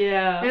 Right.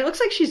 Yeah. And it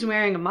looks like she's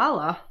wearing a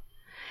mala.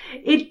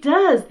 It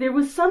does. There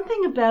was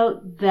something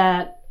about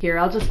that. Here,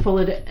 I'll just pull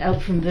it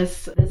out from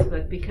this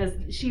book, because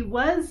she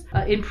was,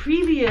 in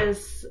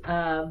previous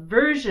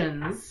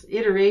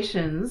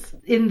iterations,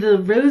 in the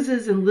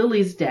Roses and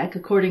Lilies deck,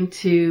 according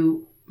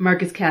to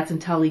Marcus Katz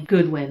and Tolly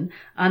Goodwin,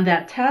 on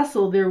that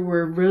tassel there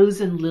were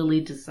rose and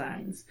lily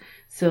designs.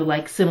 So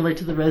like similar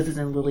to the roses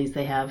and lilies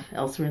they have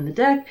elsewhere in the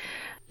deck.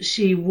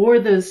 She wore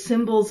those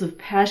symbols of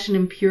passion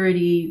and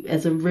purity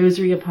as a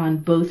rosary upon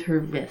both her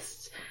wrists.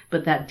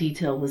 But that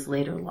detail was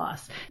later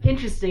lost.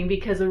 Interesting,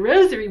 because a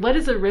rosary, what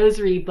is a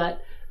rosary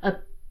but a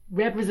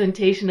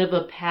representation of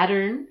a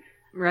pattern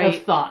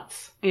of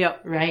thoughts?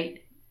 Yep. Right?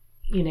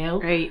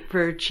 Right,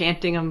 for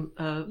chanting a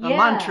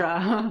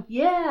mantra.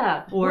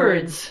 Yeah.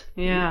 Words.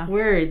 Yeah.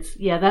 Words.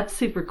 Yeah, that's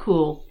super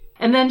cool.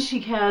 And then she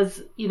has,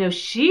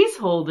 she's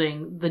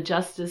holding the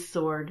Justice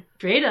sword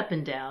straight up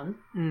and down.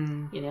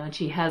 And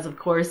she has, of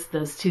course,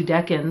 those 2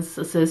 decans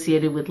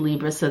associated with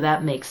Libra, so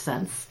that makes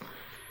sense.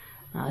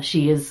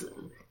 She is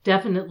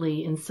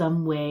definitely in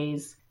some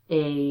ways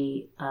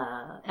a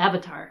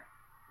avatar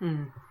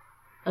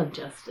of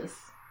justice.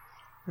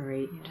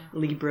 Right. Yeah.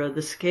 Libra,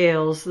 the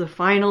scales, the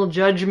final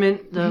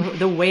judgment,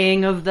 the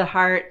weighing of the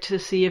heart to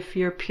see if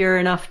you're pure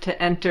enough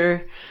to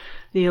enter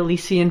the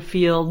Elysian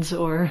fields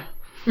or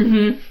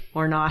not.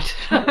 Or not.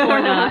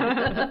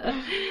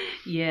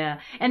 Yeah.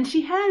 And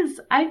she has,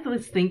 I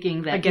was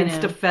thinking that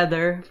against a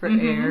feather for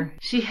air.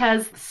 She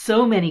has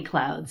so many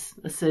clouds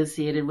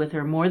associated with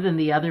her, more than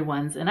the other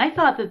ones. And I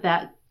thought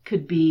that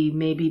could be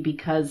maybe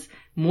because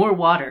more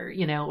water,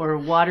 or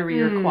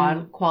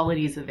waterier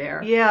qualities of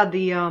air. Yeah,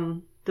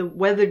 the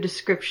weather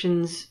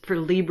descriptions for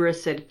Libra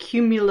said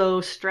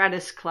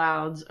cumulostratus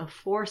clouds, a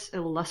force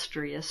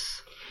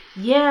illustrious.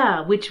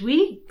 Yeah, which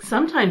we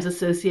sometimes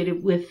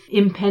associated with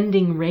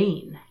impending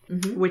rain.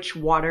 which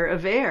water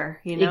of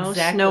air,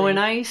 Exactly. snow and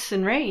ice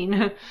and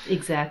rain.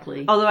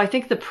 Exactly. Although I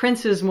think the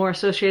prince is more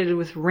associated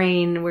with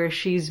rain, where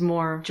she's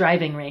more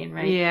Driving rain,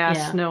 right?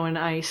 snow and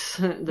ice,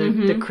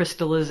 the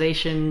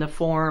crystallization, the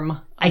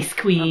form. Ice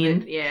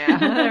Queen.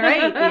 Yeah,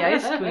 right, the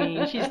Ice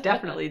Queen. She's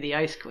definitely the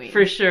Ice Queen.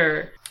 For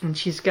sure. And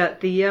she's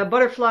got the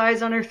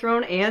butterflies on her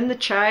throne and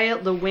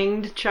the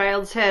winged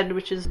child's head,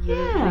 which is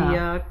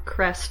the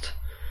crest.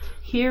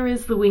 Here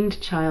is the winged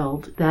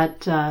child,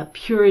 that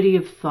purity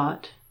of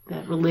thought,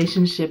 that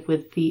relationship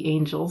with the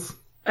angels.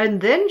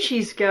 And then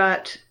she's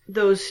got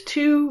those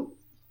two,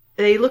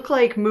 they look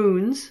like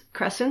moons,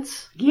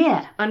 crescents,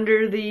 Yeah.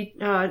 under the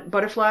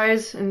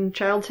butterflies and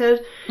child's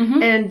head.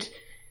 Mm-hmm. And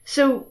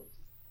so,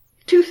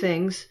 two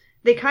things.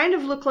 They kind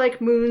of look like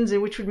moons,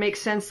 which would make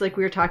sense, like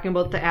we were talking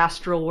about the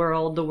astral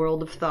world, the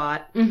world of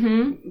thought,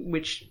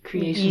 which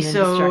Creation and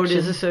Yesod destruction.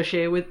 is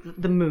associated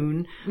with the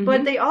moon.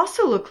 But they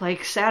also look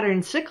like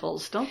Saturn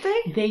sickles, don't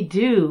they? They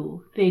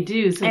do. They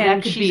do. So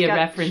that could be a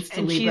reference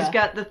to Libra. And she's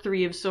got the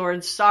Three of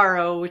Swords,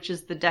 Sorrow, which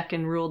is the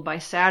decan ruled by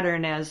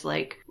Saturn, as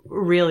like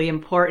really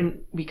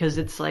important because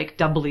it's like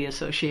doubly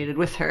associated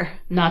with her.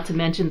 Not to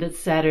mention that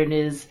Saturn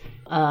is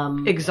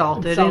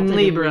Exalted in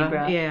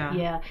Libra. Yeah.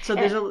 Yeah. So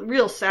there's a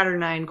real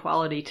Saturnine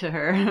quality to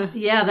her.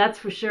 Yeah, that's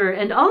for sure.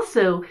 And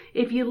also,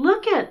 if you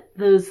look at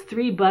those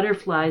three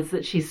butterflies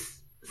that she's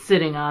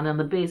sitting on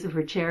the base of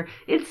her chair,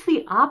 it's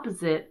the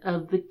opposite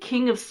of the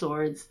King of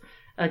Swords,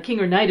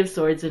 King or Knight of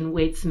Swords in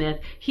Waite Smith.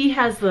 He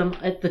has them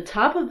at the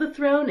top of the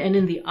throne and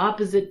in the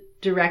opposite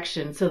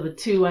direction. So the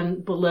two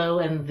below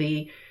and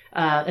the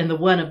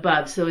one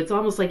above. So it's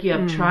almost like you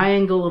have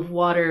triangle of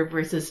water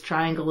versus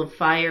triangle of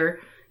fire,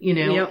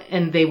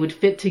 and they would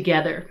fit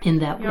together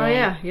in that way. Oh,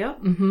 yeah. Yep.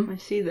 I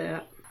see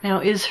that.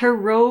 Now, is her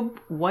robe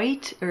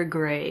white or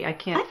gray? I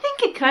can't... I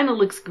think it kind of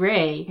looks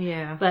gray.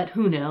 Yeah. But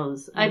who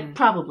knows?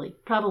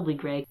 Probably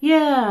gray.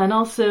 Yeah, and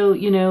also,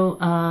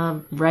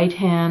 right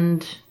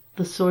hand,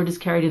 the sword is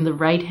carried in the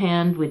right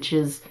hand, which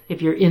is,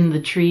 if you're in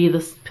the tree,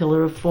 the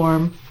pillar of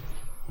form.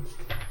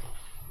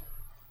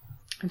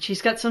 And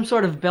she's got some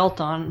sort of belt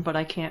on, but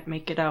I can't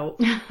make it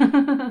out.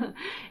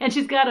 And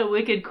she's got a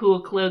wicked cool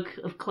cloak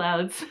of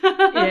clouds.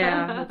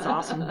 Yeah, that's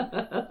awesome.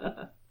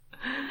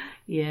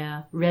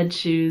 Yeah, red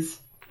shoes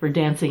for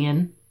dancing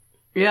in.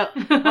 Yep.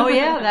 Oh,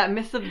 yeah, that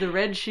myth of the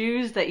red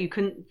shoes that you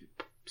couldn't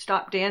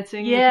stop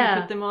dancing if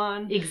you put them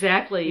on.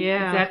 Exactly.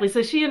 Yeah. Exactly.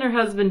 So she and her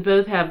husband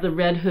both have the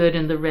red hood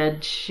and the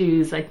red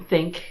shoes, I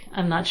think.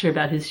 I'm not sure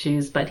about his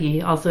shoes, but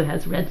he also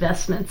has red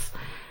vestments.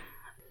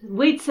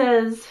 Waite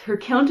says, her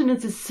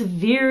countenance is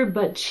severe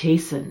but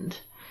chastened.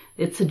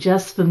 It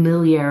suggests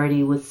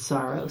familiarity with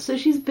sorrow. So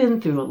she's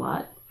been through a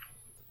lot.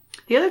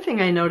 The other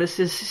thing I noticed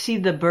is, see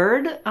the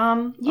bird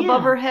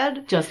above her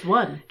head? Just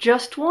one.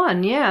 Just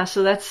one, yeah.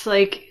 So that's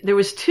like, there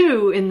was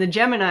two in the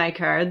Gemini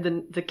card,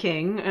 the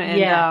king,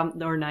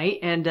 and or knight,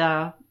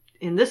 and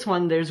in this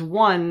one there's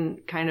one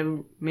kind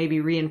of maybe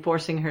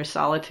reinforcing her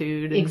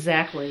solitude.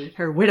 Exactly.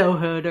 Her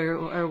widowhood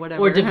or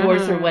whatever. Or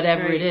divorce or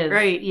whatever right, it is.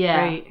 Right, yeah.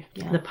 right.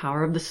 Yeah. The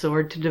power of the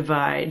sword to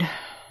divide.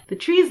 The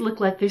trees look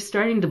like they're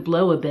starting to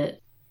blow a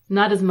bit.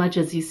 Not as much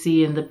as you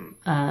see in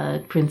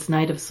the Prince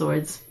Knight of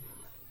Swords.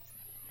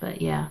 But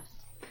yeah.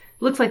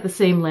 Looks like the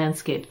same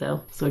landscape,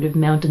 though. Sort of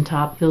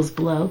mountaintop, hills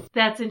below.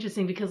 That's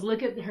interesting because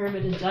look at the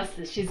Hermit in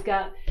Justice. She's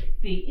got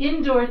the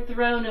indoor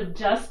throne of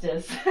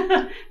justice,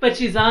 but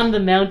she's on the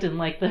mountain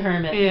like the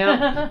Hermit.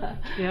 Yeah.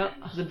 Yep.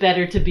 The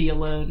better to be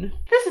alone.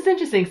 This is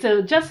interesting.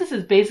 So Justice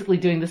is basically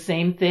doing the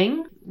same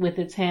thing with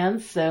its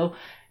hands. So,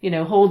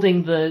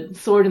 holding the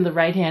sword in the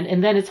right hand,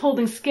 and then it's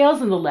holding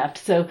scales in the left.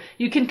 So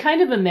you can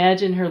kind of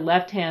imagine her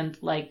left hand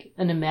like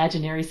an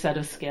imaginary set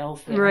of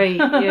scales there. Right,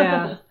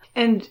 yeah.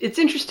 And it's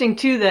interesting,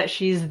 too, that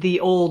she's the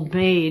old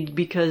maid,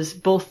 because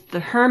both the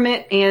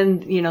Hermit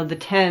and, the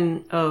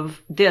 10 of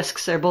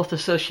discs are both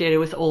associated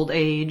with old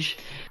age.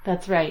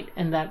 That's right,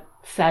 and that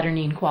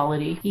Saturnine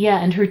quality. Yeah,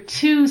 and her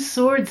two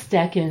swords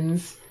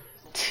decans,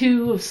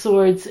 2 of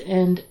Swords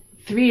and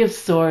 3 of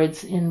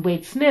Swords in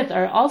Waite Smith,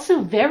 are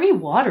also very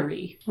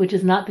watery, which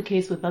is not the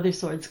case with other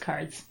swords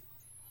cards.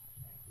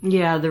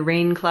 Yeah, the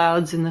rain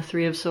clouds in the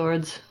 3 of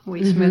Swords,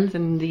 Waite Smith,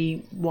 and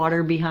the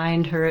water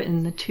behind her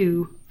in the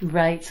 2.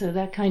 Right, so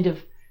that kind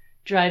of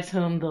drives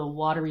home the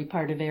watery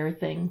part of air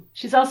thing.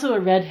 She's also a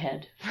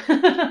redhead.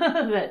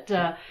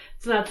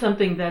 It's not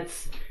something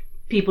that's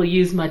people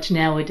use much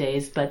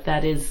nowadays, but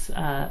that is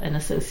an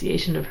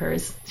association of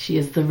hers. She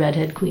is the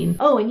redhead queen.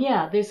 Oh, and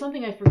yeah, there's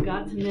something I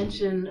forgot to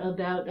mention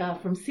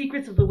about from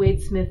Secrets of the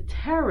Waite Smith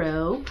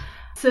Tarot.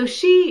 So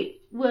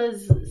she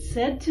was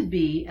said to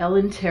be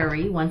Ellen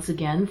Terry, once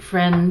again,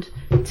 friend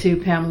to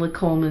Pamela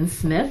Coleman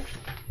Smith.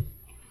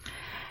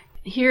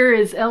 Here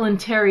is Ellen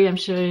Terry. I'm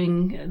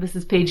showing, this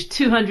is page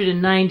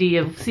 290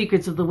 of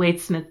Secrets of the Waite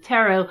Smith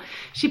Tarot.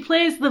 She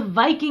plays the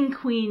Viking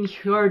Queen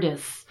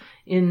Hjordis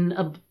in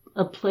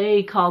a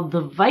play called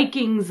The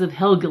Vikings of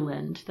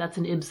Helgeland. That's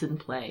an Ibsen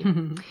play.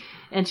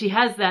 And she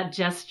has that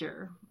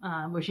gesture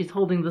where she's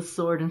holding the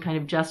sword and kind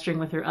of gesturing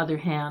with her other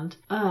hand.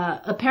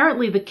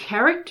 Apparently the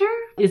character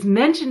is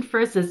mentioned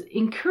first as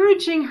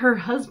encouraging her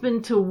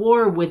husband to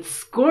war with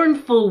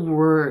scornful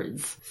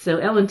words. So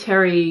Ellen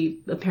Terry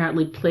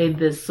apparently played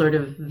this sort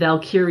of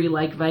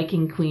Valkyrie-like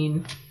Viking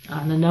queen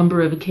on a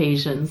number of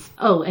occasions.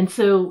 Oh, and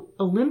so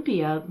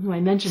Olympia, who I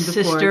mentioned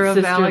before, Sister of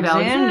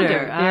Alexander.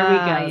 There we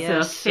go.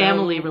 Yes, so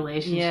family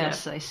relationship.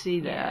 Yes, I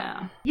see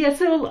that. Yeah,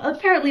 so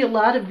apparently a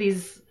lot of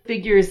these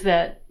figures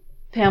that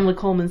Pamela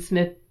Coleman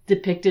Smith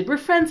depicted were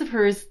friends of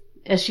hers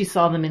as she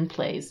saw them in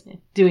plays,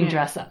 doing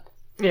dress up.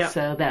 Yeah.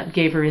 So that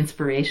gave her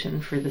inspiration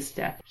for this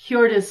deck.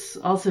 Hjordis,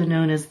 also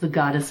known as the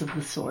goddess of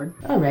the sword.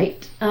 All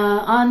right,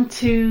 on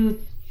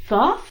to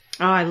Thoth.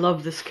 Oh, I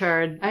love this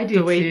card. I do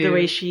the way too. The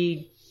way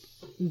she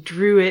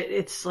drew it,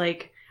 it's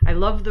like, I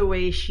love the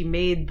way she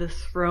made the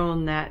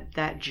throne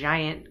that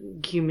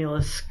giant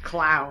cumulus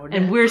cloud.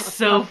 And we're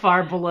so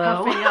far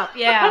below. Puffing up.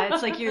 Yeah,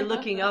 it's like you're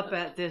looking up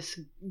at this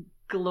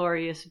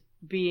glorious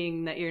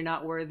being that you're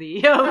not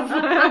worthy of.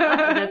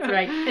 That's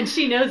right. And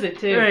she knows it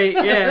too. Right,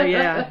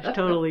 yeah,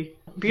 totally.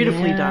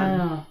 Beautifully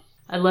done.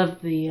 I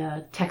love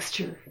the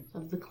texture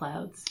of the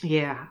clouds.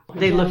 Yeah,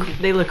 they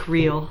look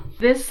real.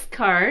 This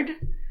card,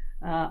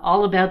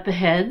 all about the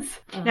heads.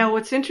 Now,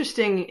 what's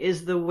interesting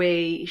is the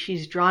way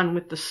she's drawn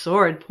with the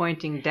sword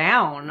pointing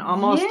down,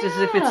 almost as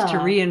if it's to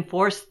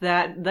reinforce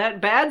that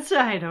bad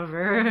side of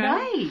her.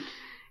 Right.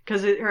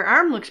 Because her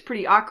arm looks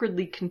pretty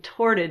awkwardly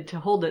contorted to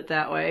hold it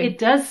that way. It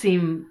does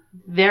seem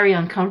very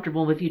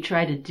uncomfortable if you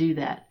try to do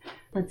that.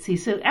 Let's see.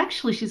 So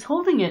actually she's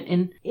holding it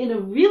in a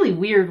really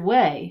weird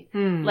way.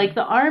 Like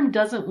the arm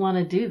doesn't want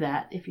to do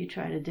that if you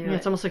try to do it.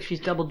 It's almost like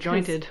she's double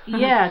jointed.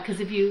 Because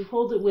if you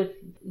hold it with,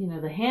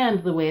 the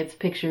hand the way it's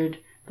pictured,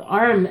 the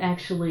arm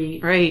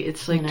actually... Right,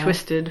 it's like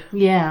twisted.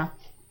 Yeah.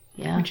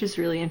 Which is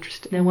really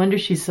interesting. No wonder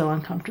she's so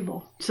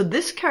uncomfortable. So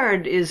this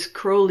card is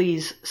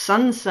Crowley's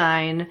sun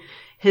sign.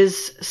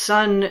 His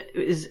sun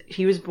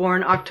he was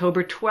born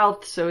October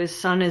 12th, so his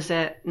sun is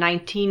at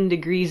 19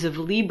 degrees of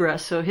Libra.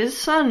 So his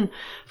sun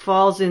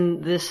falls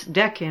in this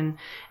decan,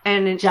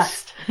 and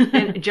it's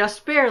and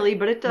just barely,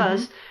 but it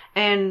does. Mm-hmm.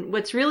 And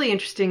what's really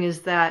interesting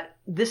is that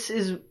this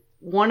is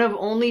one of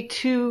only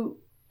 2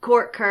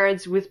 court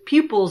cards with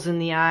pupils in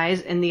the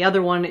eyes, and the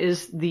other one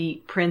is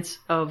the Prince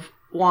of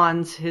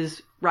Wands,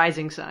 his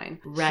rising sign.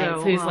 Right.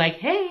 So he's like,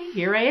 hey,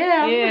 here I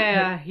am.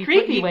 Yeah.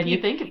 Creepy when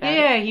you think about it.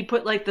 Yeah, he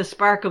put like the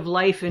spark of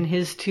life in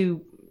his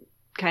 2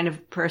 kind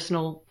of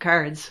personal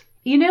cards.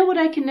 You know what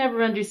I can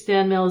never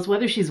understand, Mel, is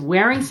whether she's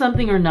wearing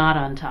something or not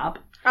on top.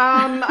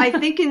 I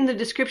think in the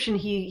description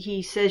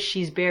he says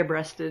she's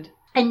bare-breasted.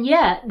 And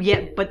yet...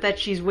 Yeah, but that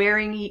she's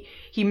wearing...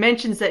 He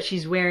mentions that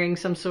she's wearing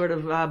some sort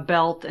of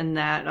belt and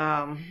that...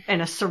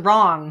 and a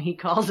sarong, he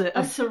calls it.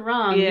 A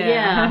sarong,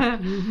 yeah.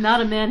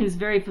 Not a man who's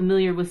very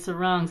familiar with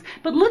sarongs.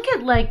 But look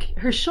at, like,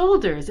 her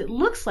shoulders. It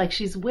looks like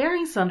she's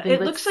wearing something It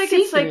looks like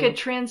see-through. it's like a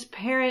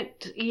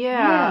transparent...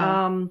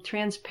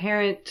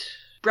 transparent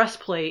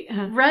breastplate.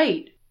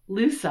 Right.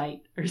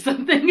 Lucite or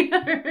something.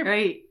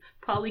 Right.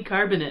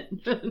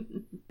 Polycarbonate.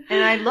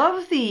 And I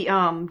love the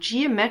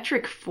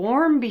geometric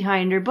form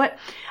behind her, but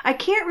I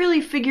can't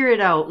really figure it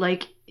out.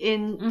 Like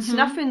in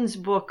Snuffin's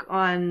book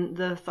on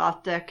the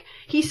Thoth deck,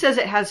 he says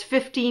it has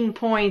 15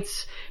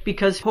 points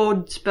because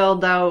Hode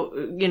spelled out,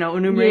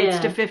 enumerates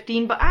to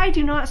 15, but I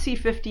do not see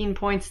 15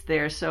 points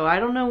there, so I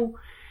don't know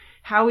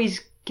how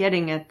he's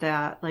getting at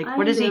that. Like,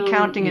 what is he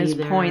counting as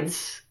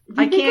points?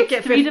 I can't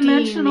get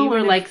 3-dimensional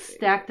or like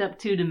stacked up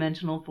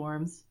 2-dimensional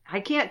forms. I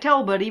can't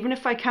tell, but even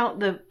if I count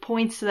the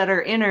points that are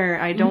in her,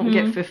 I don't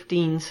get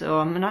 15, so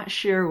I'm not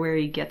sure where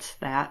he gets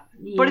that.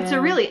 Yeah. But it's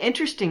a really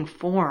interesting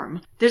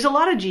form. There's a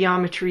lot of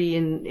geometry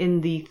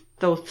in the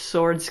Thoth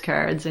Swords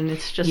cards, and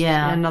it's just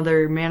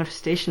another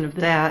manifestation of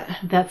that.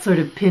 That sort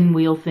of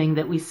pinwheel thing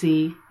that we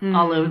see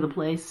all over the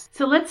place.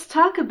 So let's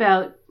talk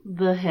about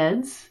the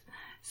heads.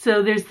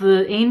 So there's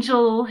the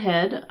angel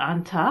head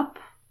on top,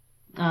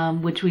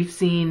 which we've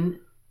seen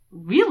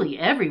really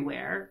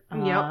everywhere.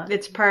 Yep,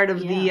 it's part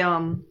of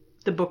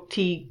the book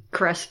T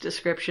crest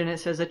description. It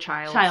says a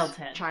child's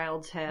head.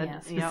 Child's head. Yeah,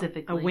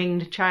 specifically. Yep, a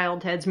winged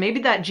child heads. Maybe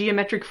that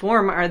geometric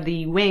form are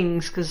the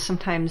wings, because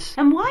sometimes...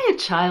 And why a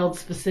child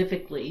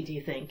specifically, do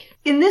you think?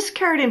 In this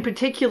card in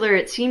particular,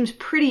 it seems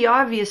pretty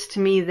obvious to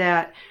me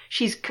that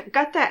she's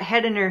got that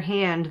head in her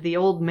hand, the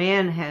old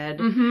man head,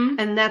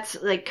 and that's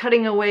like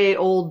cutting away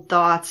old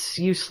thoughts,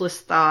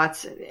 useless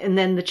thoughts, and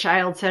then the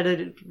child's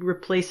head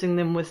replacing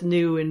them with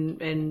new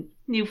and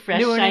new,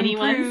 fresh, shiny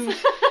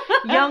ones.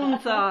 Young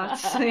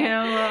thoughts,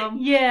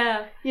 and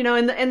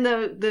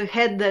the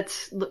head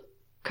that's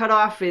cut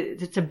off,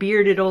 it's a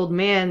bearded old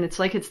man. It's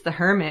like it's the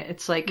hermit.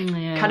 It's like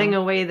cutting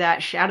away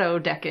that shadow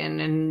decan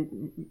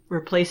and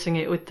replacing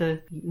it with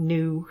the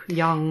new,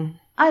 young.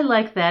 I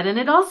like that, and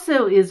it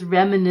also is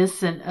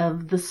reminiscent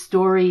of the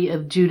story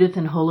of Judith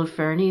and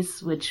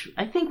Holofernes, which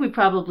I think we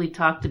probably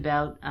talked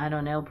about, I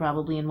don't know,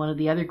 probably in one of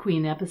the other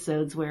Queen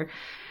episodes, where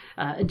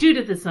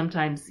Judith is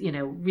sometimes,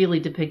 really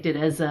depicted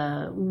as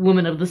a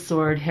woman of the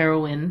sword,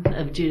 heroine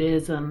of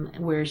Judaism,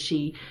 where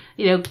she,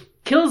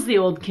 kills the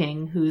old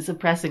king who's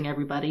oppressing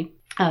everybody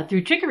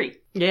through trickery.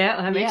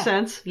 Yeah, that makes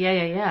sense.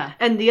 Yeah.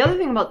 And the other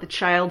thing about the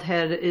child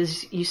head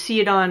is you see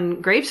it on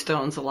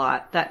gravestones a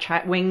lot.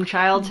 That winged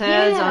child's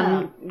heads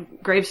on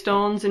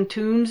gravestones and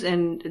tombs,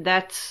 and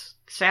that's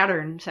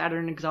Saturn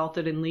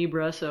exalted in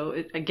Libra. So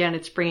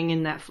it's bringing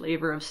in that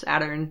flavor of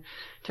Saturn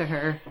to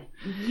her.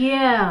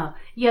 Yeah,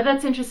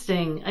 that's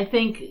interesting. I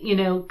think,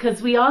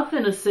 because we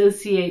often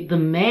associate the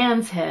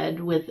man's head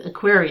with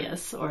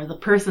Aquarius, or the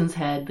person's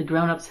head, the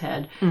grown-up's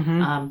head.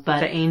 Mm-hmm. But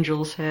the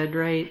angel's head,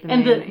 right?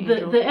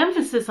 The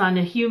emphasis on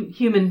the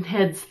human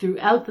heads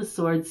throughout the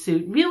sword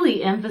suit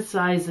really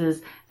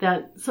emphasizes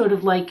that sort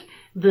of like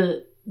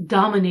the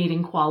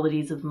dominating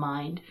qualities of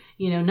mind.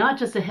 Not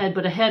just a head,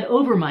 but a head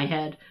over my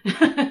head.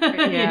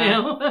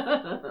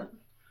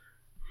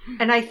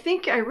 And I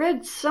think I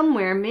read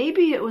somewhere,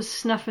 maybe it was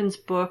Snuffin's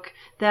book,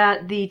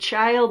 that the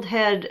child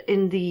head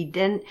in the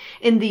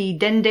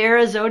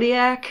Dendera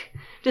zodiac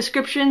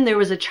description, there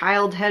was a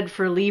child head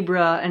for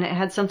Libra, and it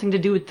had something to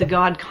do with the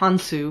god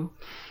Khonsu.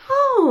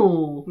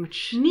 Oh,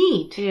 which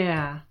neat.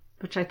 Yeah,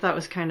 which I thought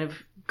was kind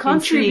of Khonsu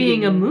intriguing.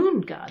 being a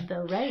moon god,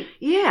 though, right?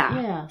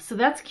 Yeah. So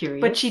that's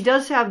curious. But she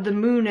does have the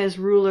moon as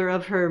ruler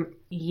of her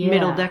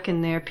middle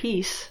decan there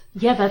piece.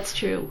 Yeah, that's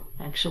true,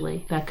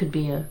 actually. That could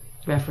be a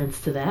reference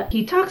to that.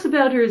 He talks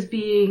about her as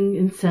being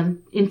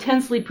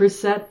intensely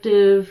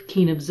perceptive,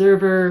 keen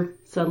observer,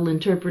 subtle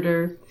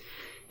interpreter,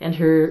 and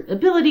her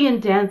ability in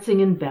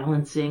dancing and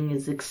balancing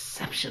is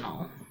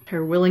exceptional.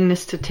 Her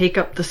willingness to take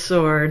up the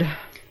sword.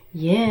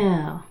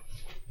 Yeah.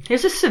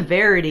 There's a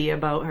severity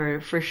about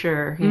her, for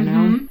sure, you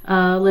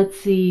know?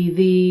 Let's see.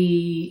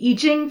 The I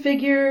Ching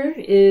figure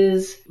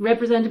is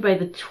represented by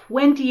the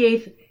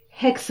 28th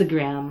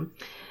hexagram,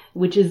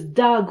 which is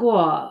Da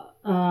Gua.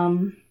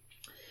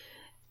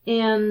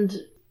 And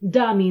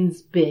Da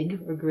means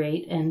big or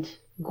great, and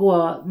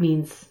Gua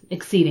means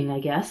exceeding, I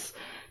guess.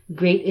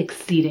 Great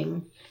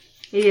exceeding.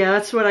 Yeah,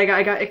 that's what I got.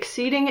 I got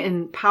exceeding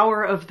and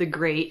power of the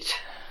great.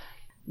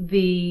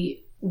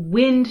 The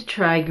wind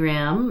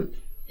trigram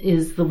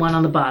is the one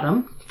on the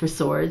bottom for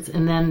swords,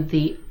 and then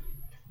the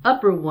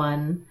upper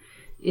one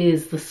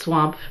is the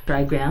swamp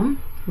trigram,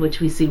 which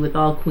we see with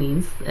all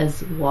queens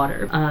as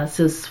water.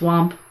 So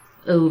swamp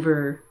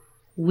over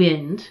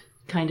wind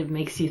kind of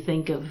makes you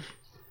think of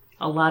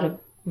a lot of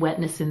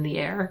wetness in the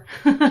air.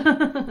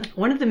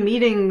 One of the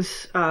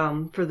meetings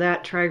for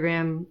that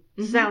trigram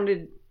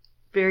sounded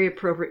very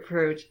appropriate for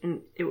her,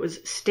 and it was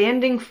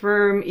standing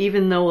firm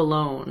even though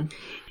alone.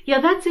 Yeah,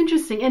 that's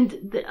interesting.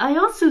 And I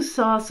also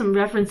saw some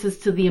references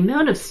to the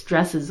amount of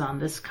stresses on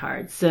this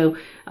card. So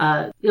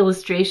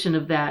illustration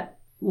of that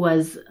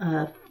was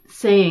a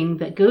saying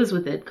that goes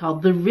with it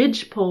called the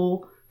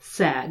ridgepole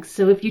sags.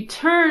 So if you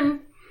turn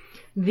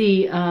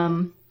the,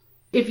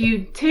 if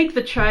you take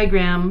the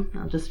trigram,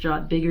 I'll just draw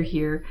it bigger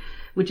here,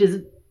 which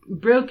is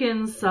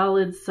broken,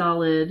 solid,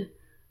 solid,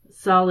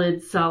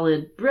 solid,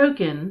 solid,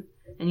 broken,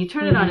 and you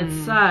turn it on its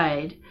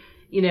side,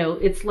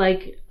 it's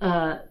like,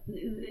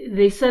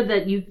 they said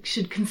that you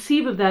should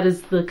conceive of that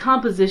as the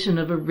composition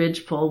of a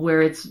ridgepole,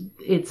 where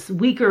it's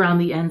weaker on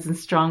the ends and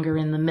stronger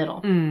in the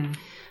middle.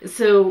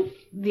 So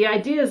the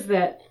idea is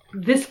that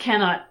this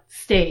cannot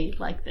stay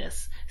like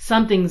this.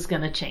 Something's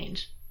going to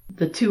change.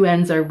 The two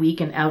ends are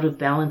weak and out of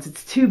balance.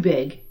 It's too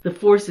big. The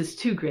force is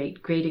too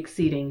great, great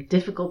exceeding,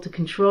 difficult to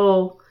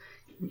control,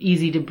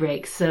 easy to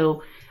break.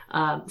 So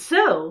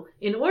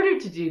in order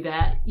to do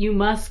that, you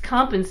must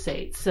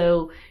compensate.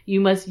 So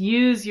you must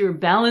use your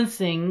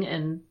balancing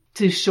and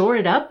to shore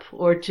it up,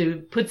 or to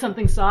put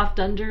something soft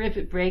under if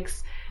it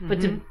breaks,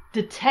 but to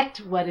detect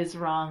what is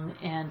wrong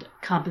and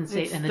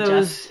compensate and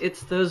adjust.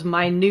 It's those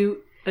minute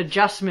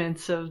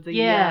adjustments of the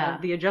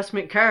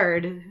adjustment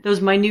card.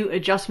 Those minute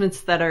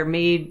adjustments that are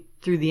made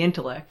through the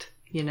intellect,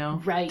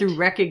 right? Through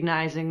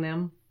recognizing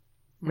them.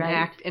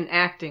 Right. And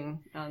acting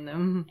on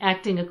them.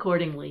 Acting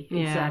accordingly,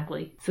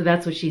 exactly. So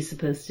that's what she's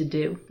supposed to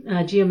do.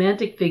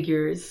 Geomantic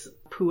figures.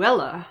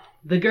 Puella.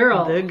 The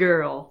girl. The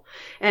girl.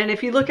 And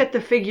if you look at the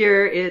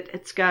figure,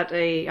 it's got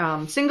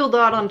a single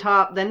dot on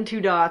top, then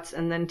two dots,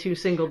 and then two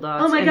single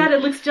dots. Oh my god,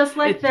 it looks just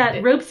like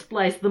that rope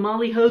splice, the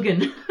Molly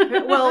Hogan.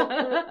 Well,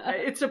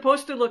 it's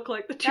supposed to look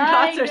like the two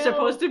dots are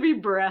supposed to be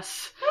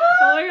breasts.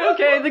 I'm like,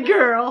 okay, the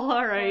girl.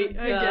 All right,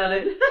 I get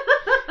it.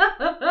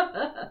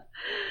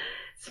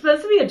 It's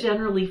supposed to be a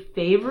generally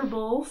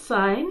favorable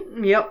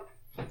sign. Yep.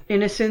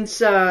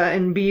 Innocence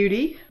and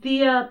beauty.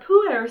 The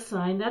Puer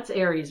sign, that's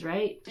Aries,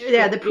 right?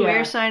 Yeah, the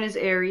Puer sign is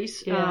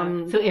Aries.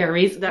 Yeah. So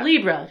Aries,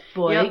 Libra,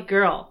 boy,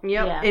 girl.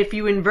 Yep. Yeah. If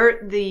you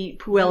invert the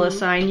Puella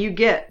sign, you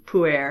get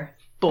Puer,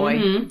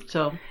 boy.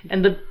 So,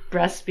 and the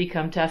breasts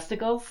become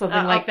testicles,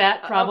 something like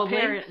that, probably.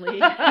 Apparently.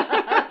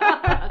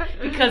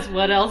 Because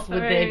what else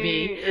would they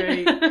be?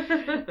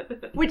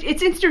 Right. Which,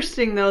 it's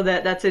interesting, though,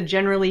 that's a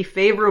generally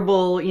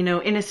favorable,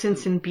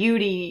 innocence and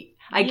beauty.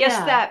 I guess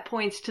that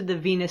points to the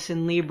Venus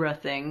in Libra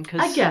thing.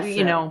 Because,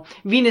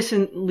 Venus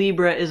in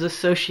Libra is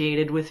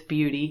associated with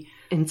beauty.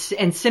 and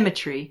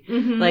symmetry.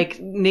 Mhm. Like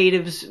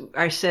natives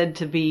are said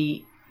to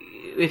be,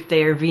 if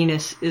their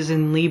Venus is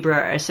in Libra,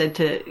 are said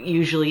to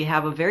usually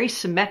have a very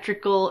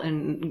symmetrical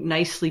and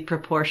nicely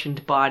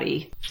proportioned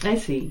body. I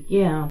see.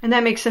 Yeah. And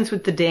that makes sense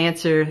with the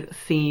dancer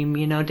theme.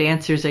 You know,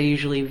 dancers are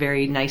usually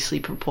very nicely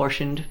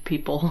proportioned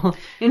people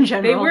in They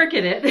general. work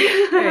at it.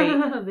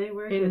 Right. They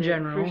work In at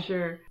general. it, for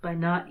sure. By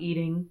not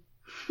eating.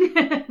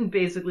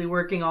 Basically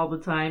working all the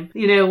time.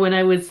 You know, when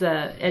I was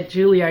at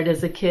Juilliard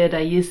as a kid,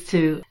 I used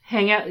to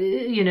hang out,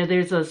 you know,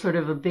 there's a sort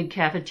of a big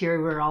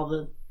cafeteria where all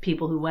the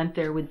people who went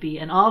there would be,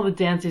 and all the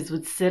dancers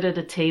would sit at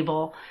a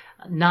table,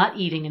 not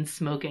eating and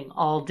smoking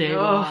all day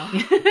long.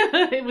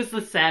 It was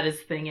the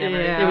saddest thing ever.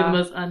 Yeah. They were the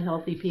most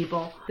unhealthy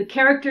people. The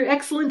character,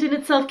 excellent in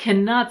itself,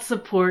 cannot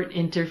support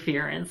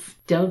interference.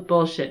 Don't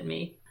bullshit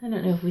me. I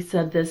don't know if we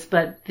said this,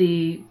 but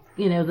the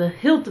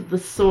hilt of the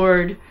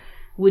sword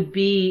would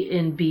be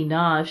in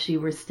Binah if she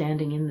were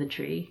standing in the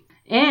tree.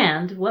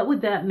 And what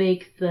would that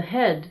make the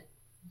head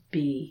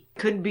be?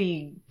 Could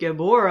be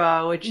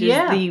Gabora, which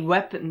is the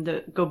weapon.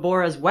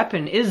 Gabora's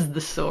weapon is the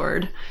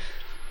sword.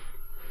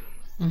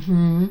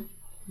 Mm-hmm.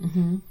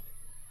 Mm-hmm.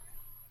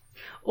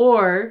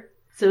 Or,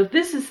 so if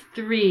this is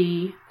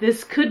 3,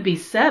 this could be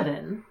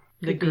 7.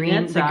 The Could be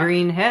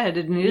green head,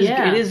 and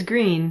it is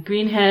green.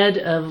 Green head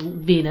of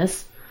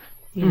Venus.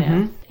 You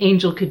know,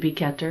 Angel could be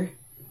Keter,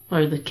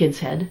 or the kid's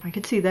head. I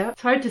could see that.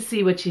 It's hard to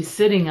see what she's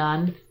sitting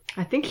on.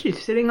 I think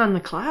she's sitting on the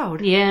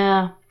cloud.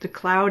 Yeah. The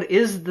cloud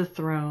is the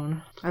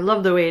throne. I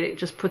love the way it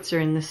just puts her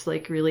in this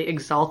like really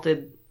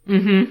exalted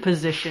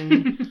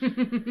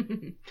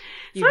position.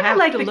 You Sort of have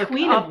like to the look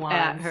Queen up of Wands,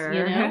 at her,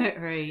 you know?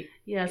 right?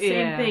 Yeah,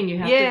 same thing. You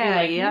have to Yeah, be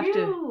like, you have to-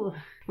 "Ew."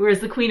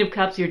 Whereas the Queen of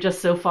Cups, you're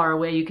just so far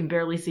away you can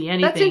barely see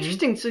anything. That's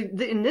interesting. So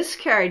in this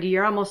card,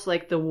 you're almost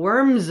like the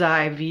worm's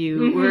eye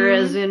view,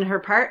 whereas in her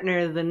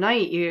partner, the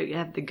knight, you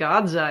have the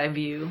god's eye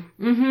view.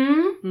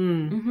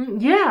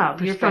 Yeah,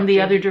 you're from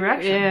the other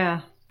direction.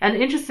 Yeah. And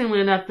interestingly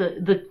enough,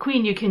 the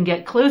queen you can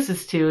get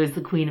closest to is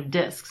the Queen of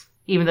Discs,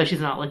 even though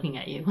she's not looking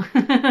at you.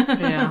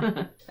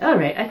 Yeah. All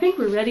right, I think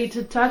we're ready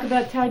to talk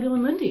about Tabula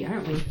Mundi,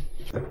 aren't we?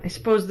 I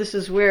suppose this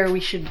is where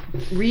we should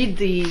read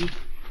the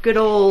good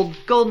old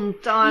Golden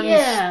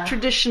Dawn's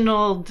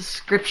traditional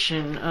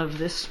description of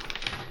this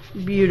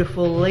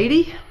beautiful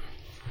lady.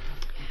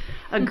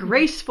 A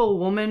graceful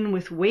woman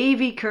with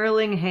wavy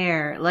curling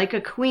hair, like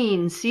a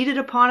queen seated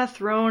upon a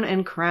throne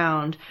and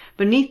crowned.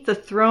 Beneath the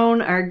throne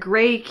are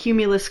gray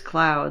cumulus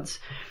clouds.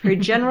 Her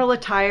general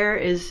attire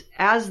is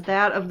as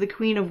that of the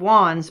Queen of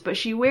Wands, but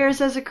she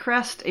wears as a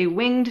crest a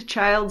winged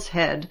child's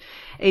head,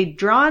 a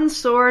drawn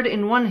sword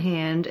in one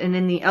hand, and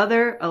in the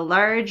other a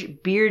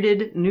large,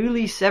 bearded,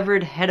 newly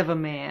severed head of a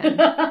man.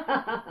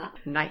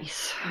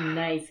 Nice.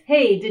 Nice.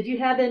 Hey, did you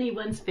have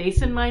anyone's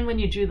face in mind when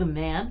you drew the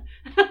man?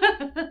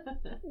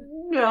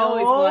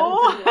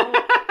 No.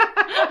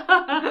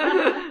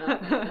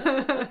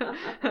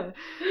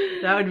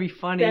 That would be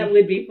funny. That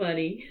would be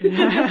funny.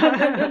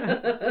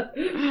 There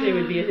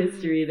would be a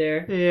history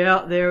there.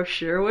 Yeah, there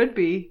sure would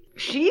be.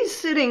 She's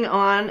sitting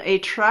on a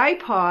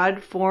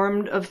tripod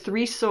formed of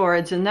 3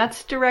 swords, and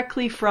that's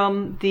directly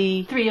from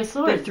the 3 of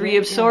Swords. the 3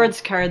 of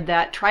Swords card,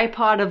 that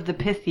tripod of the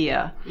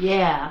Pythia.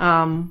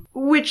 Yeah.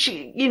 Which,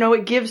 you know,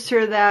 it gives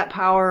her that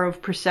power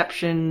of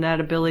perception, that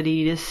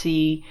ability to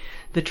see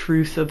the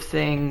truth of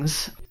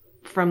things.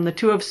 From the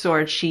 2 of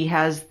Swords, she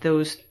has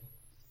those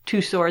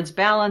 2 swords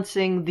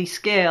balancing the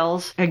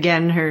scales.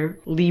 Again, her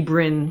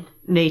Libran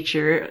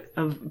nature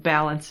of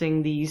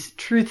balancing these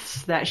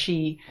truths that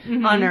she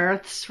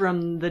unearths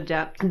from the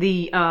depth.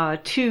 The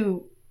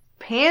 2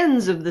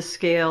 pans of the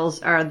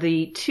scales are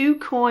the 2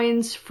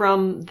 coins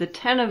from the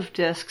 10 of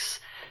discs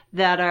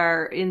that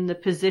are in the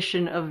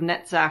position of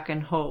Netzach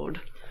and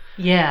Hod.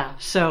 Yeah.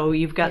 So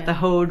you've got the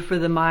Hod for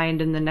the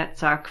mind and the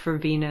Netzach for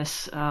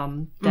Venus.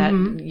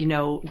 That, you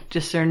know,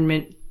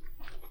 discernment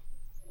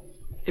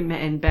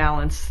and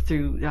balance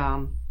through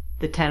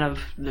the 10 of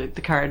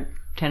the card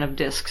 10 of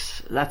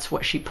discs. That's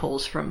what she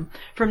pulls from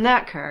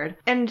that card.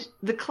 And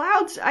the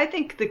clouds, I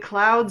think the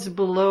clouds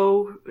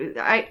below,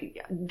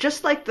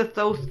 just like the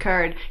Thoth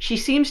card, she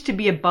seems to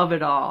be above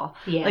it all.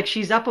 Yeah. Like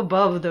she's up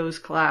above those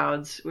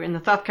clouds. In the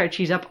Thoth card,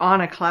 she's up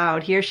on a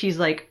cloud. Here she's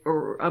like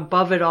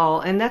above it all.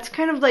 And that's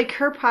kind of like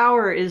her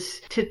power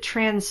is to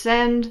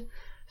transcend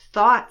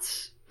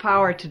thought's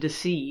power to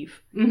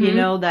deceive. You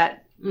know,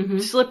 that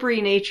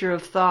slippery nature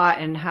of thought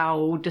and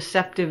how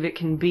deceptive it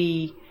can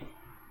be.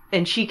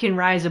 And she can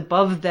rise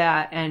above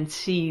that and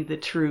see the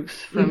truth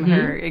from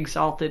her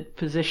exalted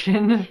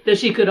position. Though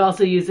she could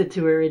also use it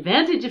to her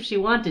advantage if she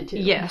wanted to.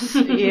 Yes,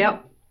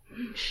 yep.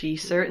 She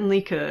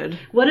certainly could.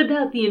 What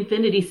about the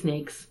Infinity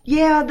Snakes?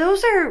 Yeah,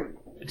 those are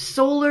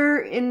solar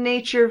in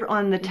nature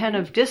on the 10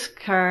 of disc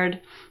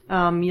card.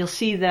 You'll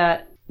see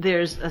that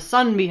there's a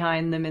sun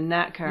behind them in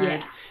that card.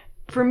 Yeah.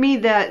 For me,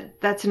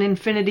 that's an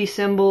infinity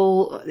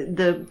symbol,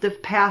 the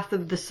path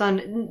of the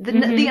sun,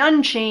 the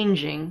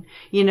unchanging.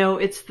 You know,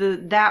 it's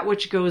that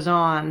which goes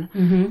on.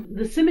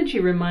 The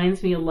symmetry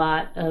reminds me a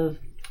lot of.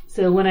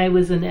 So when I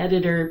was an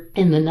editor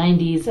in the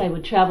 90s, I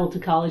would travel to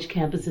college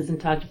campuses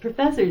and talk to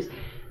professors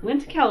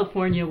went to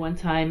California one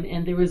time,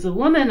 and there was a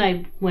woman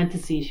I went to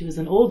see. She was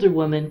an older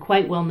woman,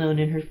 quite well known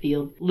in her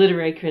field,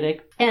 literary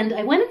critic. And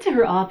I went into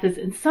her office,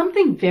 and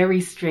something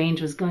very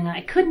strange was going on.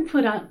 I couldn't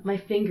put my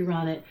finger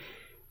on it.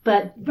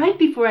 But right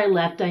before I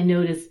left, I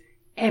noticed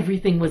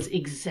everything was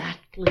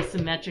exactly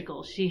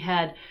symmetrical. She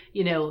had,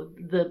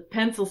 the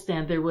pencil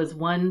stand. There was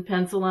one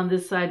pencil on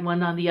this side,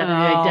 one on the other,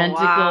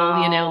 identical,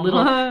 wow.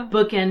 Little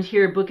bookend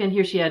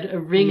here. She had a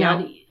ring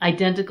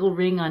identical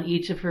ring on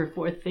each of her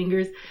fourth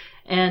fingers.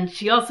 And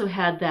she also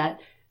had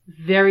that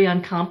very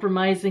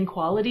uncompromising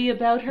quality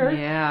about her.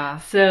 Yeah.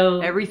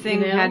 So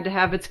everything had to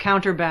have its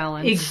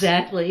counterbalance.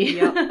 Exactly.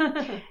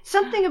 Yep.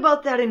 Something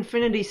about that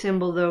infinity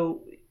symbol,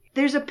 though,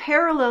 there's a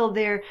parallel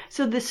there.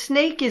 So the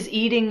snake is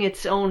eating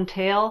its own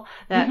tail.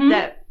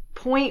 That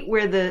point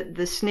where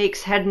the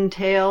snake's head and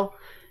tail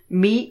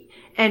meet,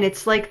 and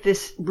it's like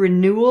this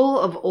renewal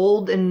of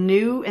old and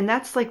new, and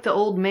that's like the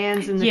old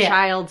man's and the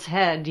child's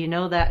head.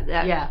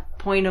 That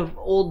point of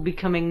old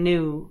becoming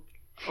new.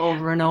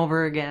 Over and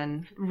over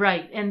again.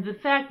 Right. And the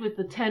fact with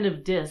the 10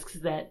 of discs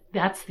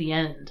that's the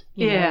end.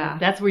 Yeah.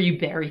 That's where you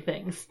bury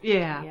things.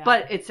 Yeah.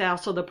 But it's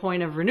also the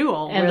point of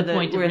renewal. And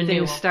where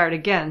things start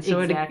again. So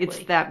exactly.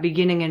 It's that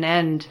beginning and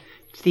end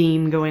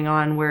theme going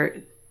on where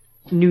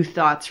new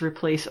thoughts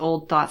replace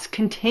old thoughts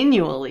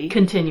continually.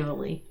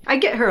 I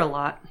get her a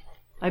lot.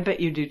 I bet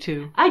you do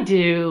too. I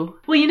do.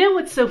 Well, you know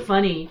what's so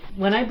funny?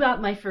 When I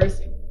bought my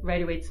first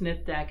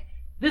Rider-Waite-Smith deck,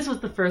 this was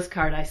the first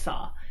card I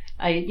saw.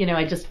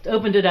 I just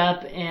opened it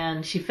up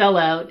and she fell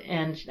out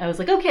and I was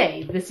like,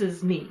 okay, this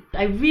is me.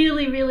 I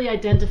really, really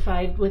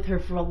identified with her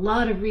for a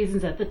lot of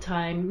reasons at the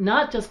time,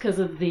 not just because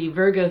of the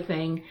Virgo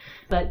thing,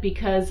 but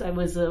because I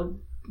was a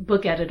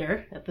book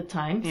editor at the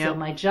time. Yep. So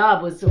my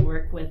job was to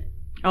work with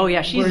Oh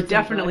yeah, she's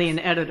definitely an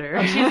editor.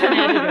 Oh, she's an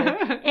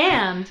editor.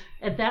 And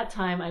at that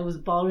time I was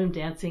ballroom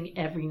dancing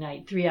every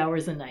night, 3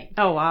 hours a night.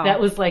 Oh wow. That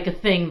was like a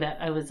thing that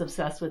I was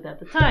obsessed with at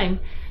the time.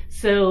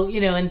 So,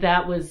 and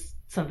that was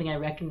something I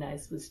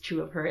recognized was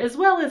true of her, as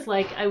well as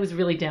I was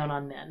really down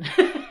on men at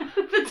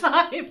the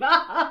time.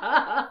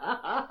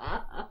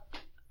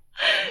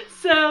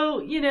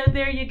 So,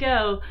 there you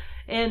go.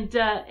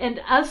 And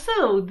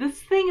also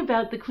this thing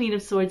about the Queen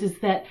of Swords is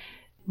that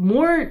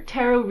more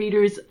tarot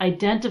readers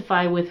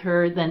identify with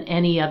her than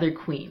any other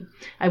queen.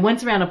 I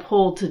went around a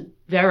poll to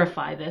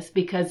verify this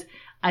because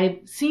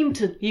I seem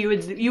to. You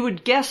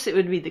would guess it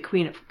would be the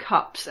Queen of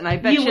Cups, and I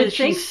bet you would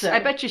think so. I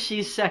bet you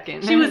she's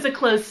second. She was a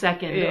close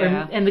second,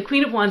 yeah. And the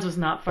Queen of Wands was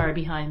not far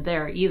behind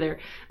there either.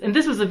 And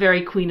this was a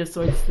very Queen of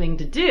Swords thing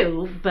to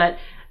do, but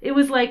it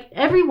was like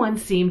everyone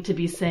seemed to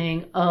be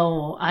saying,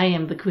 "Oh, I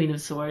am the Queen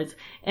of Swords,"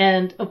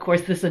 and of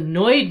course this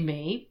annoyed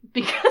me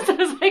because I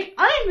was like,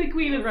 "I'm the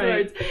Queen of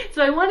Swords."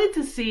 So I wanted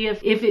to see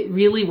if it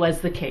really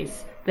was the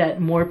case that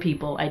more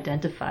people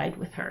identified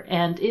with her.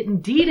 And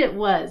indeed it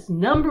was.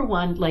 Number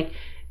one,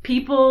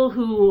 people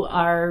who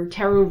are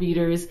tarot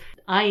readers,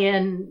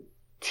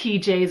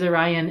 INTJs or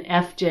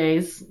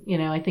INFJs,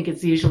 I think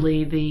it's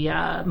usually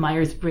the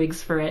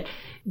Myers-Briggs for it,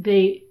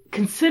 they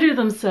consider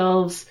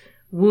themselves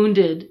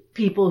wounded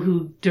people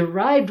who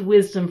derived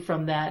wisdom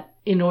from that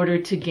in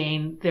order to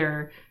gain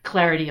their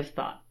clarity of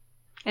thought.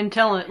 And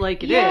tell it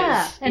like it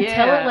is. And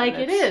tell it like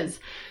it is.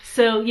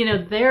 So,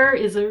 there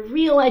is a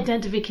real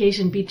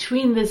identification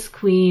between this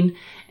queen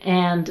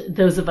and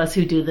those of us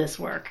who do this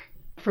work.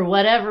 For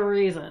whatever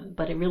reason,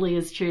 but it really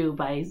is true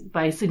by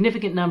a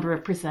significant number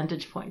of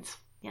percentage points.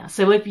 Yeah.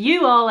 So if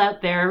you all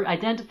out there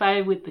identify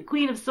with the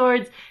Queen of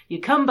Swords,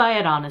 you come by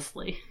it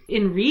honestly.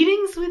 In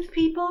readings with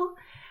people,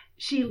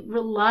 she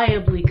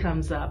reliably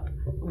comes up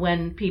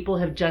when people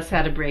have just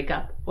had a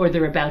breakup or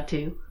they're about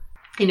to.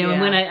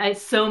 And when I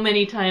so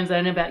many times, I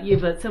don't know about you,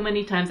 but so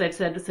many times I've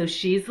said, so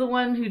she's the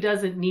one who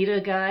doesn't need a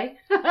guy?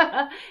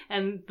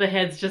 And the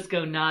heads just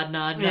go nod,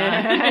 nod, nod.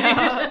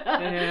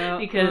 Yeah.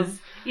 Because,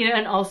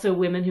 and also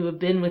women who have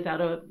been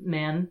without a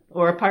man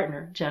or a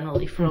partner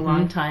generally for a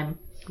long time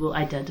will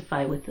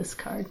identify with this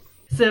card.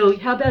 So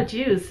how about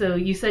you? So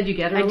you said you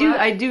get her a lot?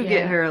 I do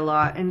get her a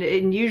lot.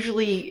 And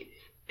usually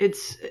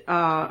it's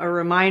a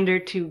reminder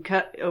to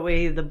cut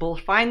away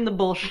find the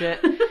bullshit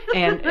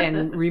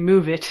and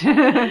remove it.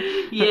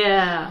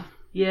 Yeah.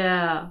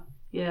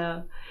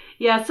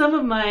 Some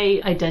of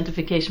my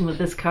identification with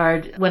this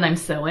card when I'm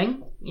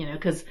sewing,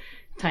 because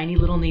tiny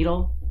little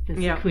needle is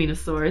the Queen of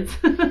Swords.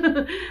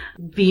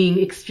 Being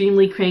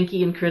extremely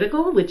cranky and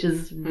critical, which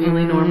is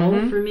really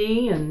normal for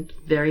me and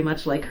very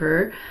much like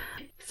her.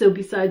 So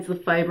besides the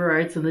fiber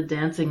arts and the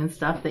dancing and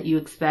stuff that you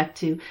expect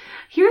to,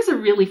 here's a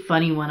really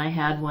funny one I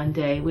had one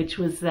day, which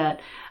was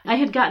that I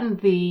had gotten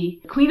the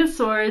Queen of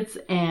Swords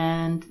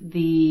and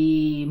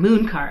the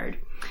Moon card.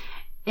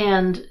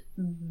 And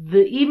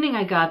the evening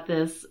I got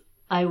this,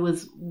 I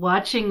was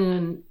watching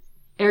an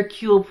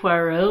Hercule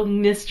Poirot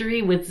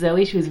mystery with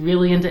Zoe. She was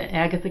really into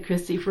Agatha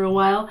Christie for a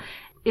while.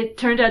 It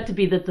turned out to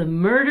be that the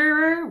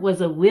murderer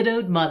was a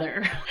widowed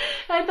mother.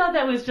 I thought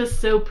that was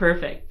just so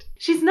perfect.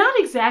 She's not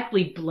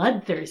exactly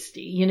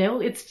bloodthirsty,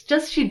 it's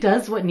just she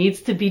does what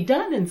needs to be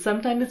done. And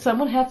sometimes if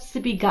someone has to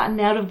be gotten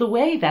out of the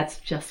way, that's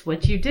just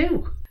what you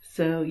do.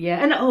 So,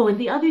 yeah. And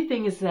the other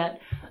thing is that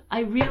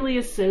I really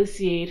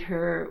associate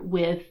her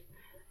with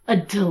a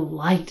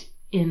delight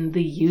in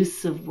the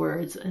use of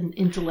words and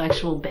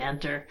intellectual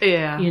banter.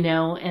 Yeah.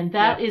 And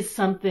that is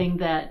something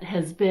that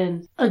has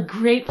been a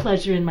great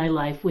pleasure in my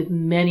life with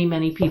many,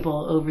 many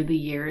people over the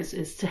years,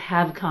 is to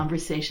have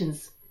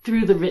conversations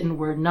through the written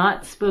word,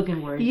 not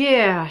spoken word.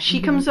 Yeah,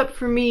 she comes up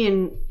for me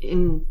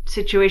in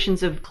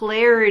situations of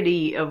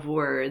clarity of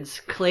words,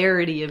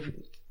 clarity of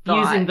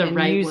thought, Using the and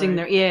right using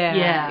word.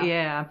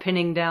 yeah,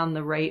 pinning down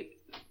the right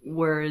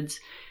words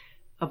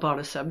about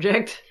a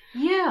subject.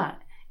 Yeah.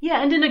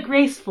 Yeah, and in a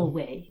graceful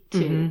way,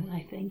 too,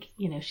 I think.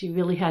 She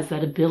really has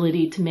that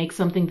ability to make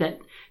something that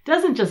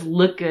doesn't just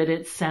look good,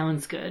 it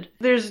sounds good.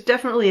 There's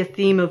definitely a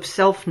theme of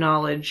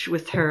self-knowledge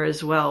with her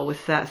as well,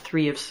 with that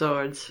Three of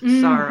Swords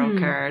sorrow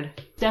card.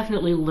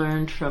 Definitely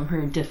learned from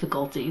her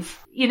difficulties.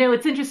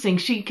 It's interesting.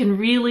 She can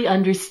really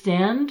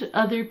understand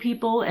other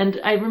people.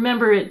 And I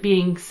remember it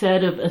being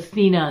said of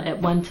Athena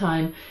at one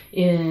time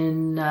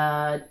in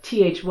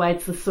T.H.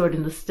 White's The Sword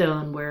and the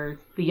Stone, where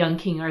the young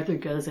King Arthur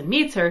goes and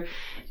meets her.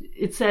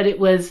 It said it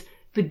was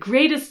the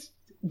greatest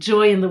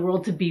joy in the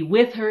world to be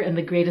with her and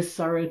the greatest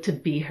sorrow to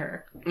be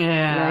her.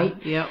 Yeah.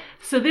 Right? Yep.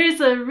 So there's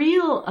a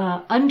real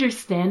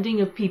understanding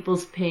of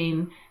people's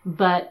pain,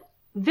 but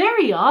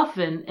very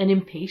often an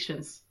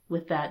impatience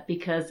with that,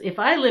 because if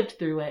I lived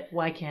through it,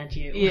 why can't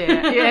you?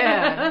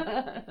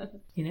 Yeah.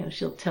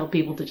 She'll tell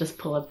people to just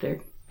pull up their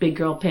big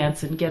girl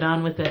pants and get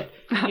on with it.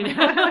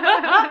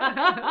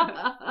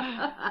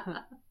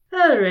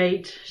 All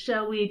right,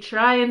 shall we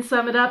try and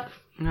sum it up?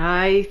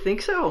 I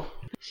think so.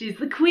 She's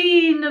the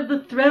queen of the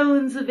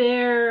thrones of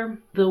air,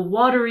 the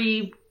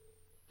watery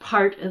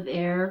part of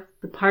air,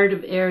 the part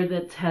of air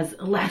that has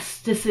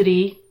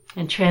elasticity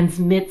and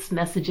transmits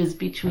messages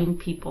between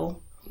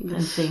people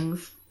and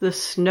things. The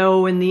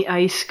snow and the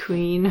ice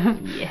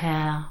queen.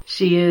 Yeah.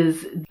 She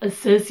is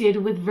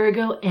associated with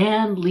Virgo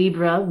and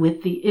Libra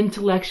with the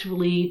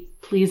intellectually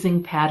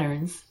pleasing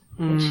patterns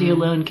that she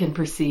alone can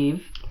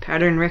perceive.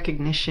 Pattern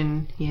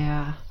recognition,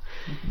 yeah.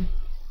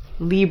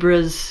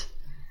 Libra's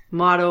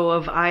motto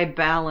of I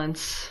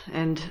balance,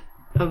 and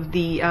of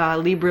the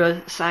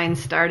Libra sign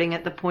starting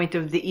at the point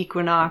of the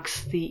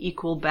equinox, the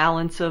equal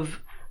balance of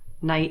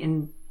night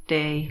and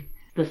day.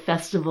 The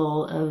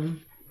festival of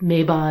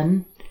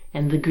Mabon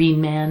and the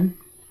Green Man,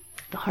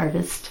 the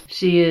harvest.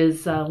 She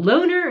is a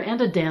loner and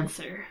a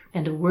dancer,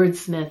 and a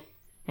wordsmith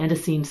and a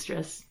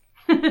seamstress.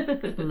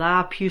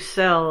 La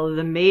Pucelle,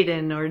 the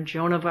maiden, or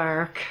Joan of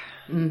Arc.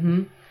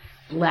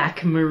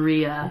 Black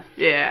Maria.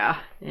 Yeah.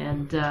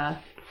 And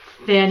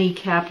Fanny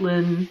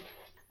Kaplan,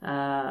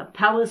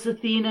 Pallas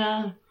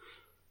Athena,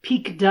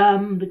 Pique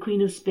Dame, the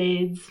Queen of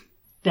Spades,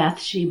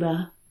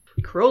 Bathsheba.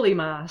 Crowley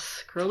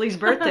Mass, Crowley's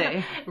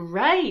birthday.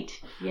 Right,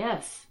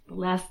 yes. The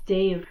last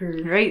day of her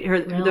Right,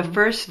 realm.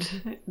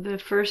 the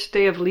first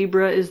day of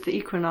Libra is the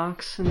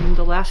equinox, and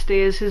the last day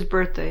is his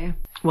birthday.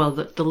 Well,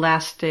 the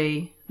last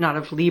day, not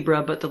of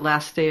Libra, but the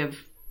last day of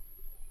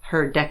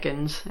her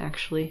decans,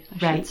 actually,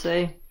 I should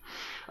say.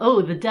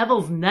 Oh, the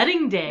Devil's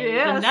Nutting Day.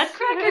 Yes. The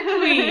Nutcracker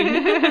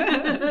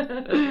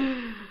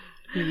Queen.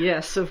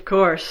 Yes, of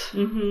course.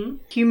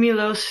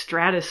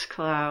 Cumulostratus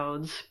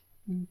clouds,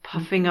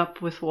 puffing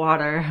up with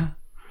water.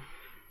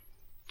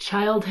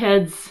 Child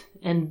heads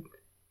and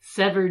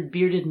severed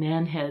bearded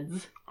man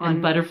heads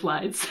and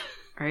butterflies.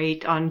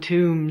 Right, on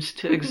tombs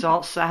to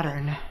exalt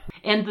Saturn.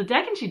 And the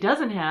decan she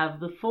doesn't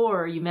have, the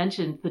 4, you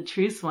mentioned the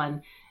truce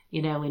one,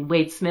 in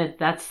Wade Smith,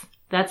 that's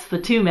the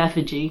tomb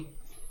effigy,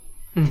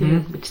 too,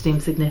 which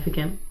seems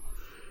significant.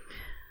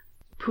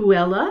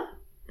 Puella,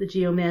 the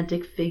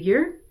geomantic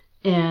figure,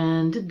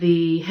 and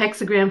the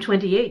hexagram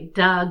 28,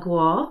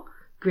 Dagua,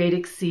 great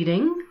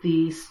exceeding,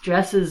 the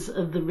stresses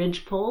of the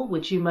ridgepole,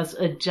 which you must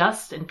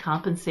adjust and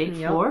compensate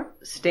for.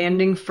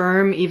 Standing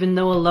firm even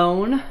though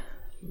alone.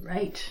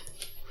 Right.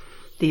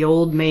 The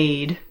old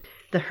maid.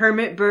 The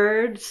hermit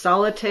bird,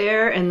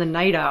 solitaire, and the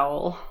night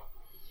owl.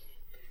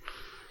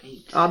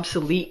 Right.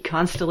 Obsolete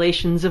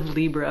constellations of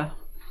Libra.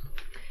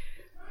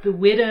 The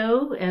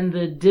widow and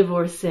the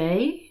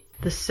divorcee.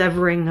 The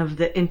severing of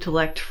the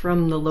intellect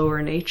from the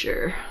lower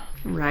nature.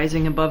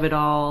 Rising above it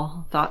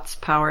all, thought's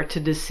power to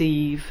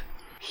deceive.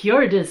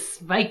 Hjordis,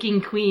 Viking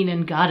queen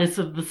and goddess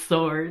of the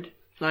sword.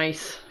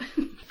 Nice.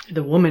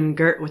 The woman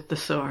girt with the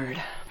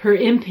sword. Her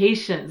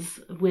impatience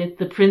with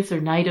the prince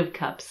or knight of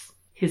cups.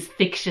 His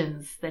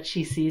fictions that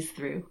she sees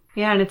through.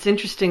 Yeah, and it's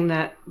interesting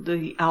that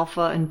the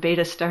alpha and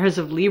beta stars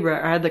of Libra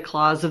are the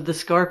claws of the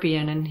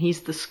scorpion, and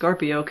he's the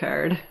Scorpio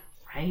card.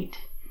 Right.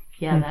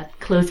 Yeah, that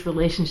close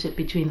relationship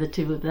between the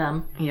two of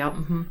them. Yep.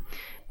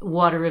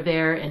 Water of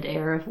air and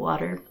air of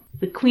water.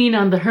 The queen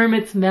on the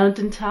hermit's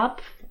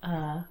mountaintop.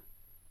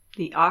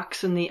 The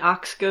ox and the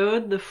ox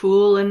goad, the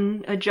fool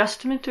and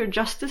adjustment or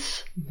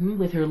justice.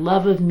 With her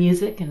love of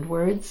music and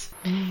words.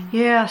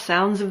 Yeah,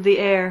 sounds of the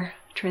air.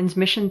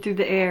 Transmission through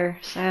the air,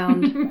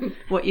 sound,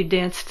 what you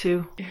dance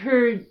to.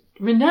 Her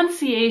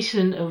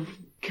renunciation of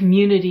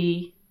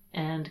community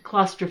and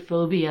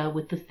claustrophobia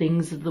with the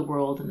things of the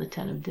world in the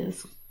Ten of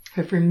Discs.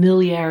 Her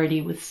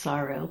familiarity with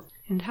sorrow.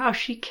 And how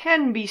she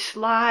can be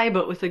sly,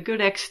 but with a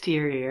good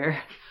exterior.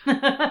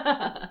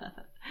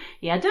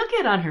 Yeah, don't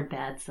get on her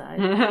bad side.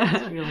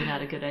 It's really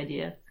not a good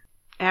idea.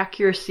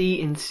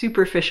 Accuracy in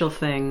superficial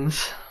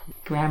things.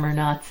 Grammar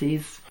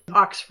Nazis.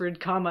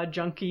 Oxford comma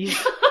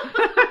junkies.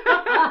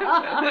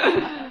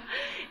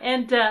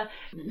 And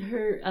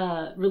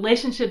her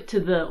relationship to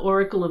the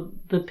Oracle of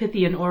the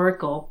Pythian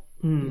Oracle,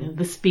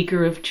 the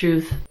speaker of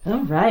truth.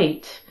 All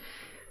right.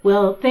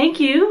 Well, thank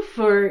you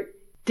for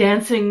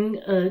dancing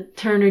a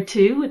turn or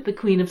two with the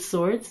Queen of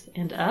Swords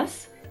and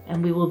us.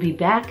 And we will be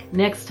back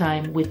next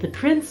time with the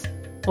Prince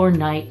or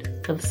Knight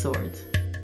of Swords.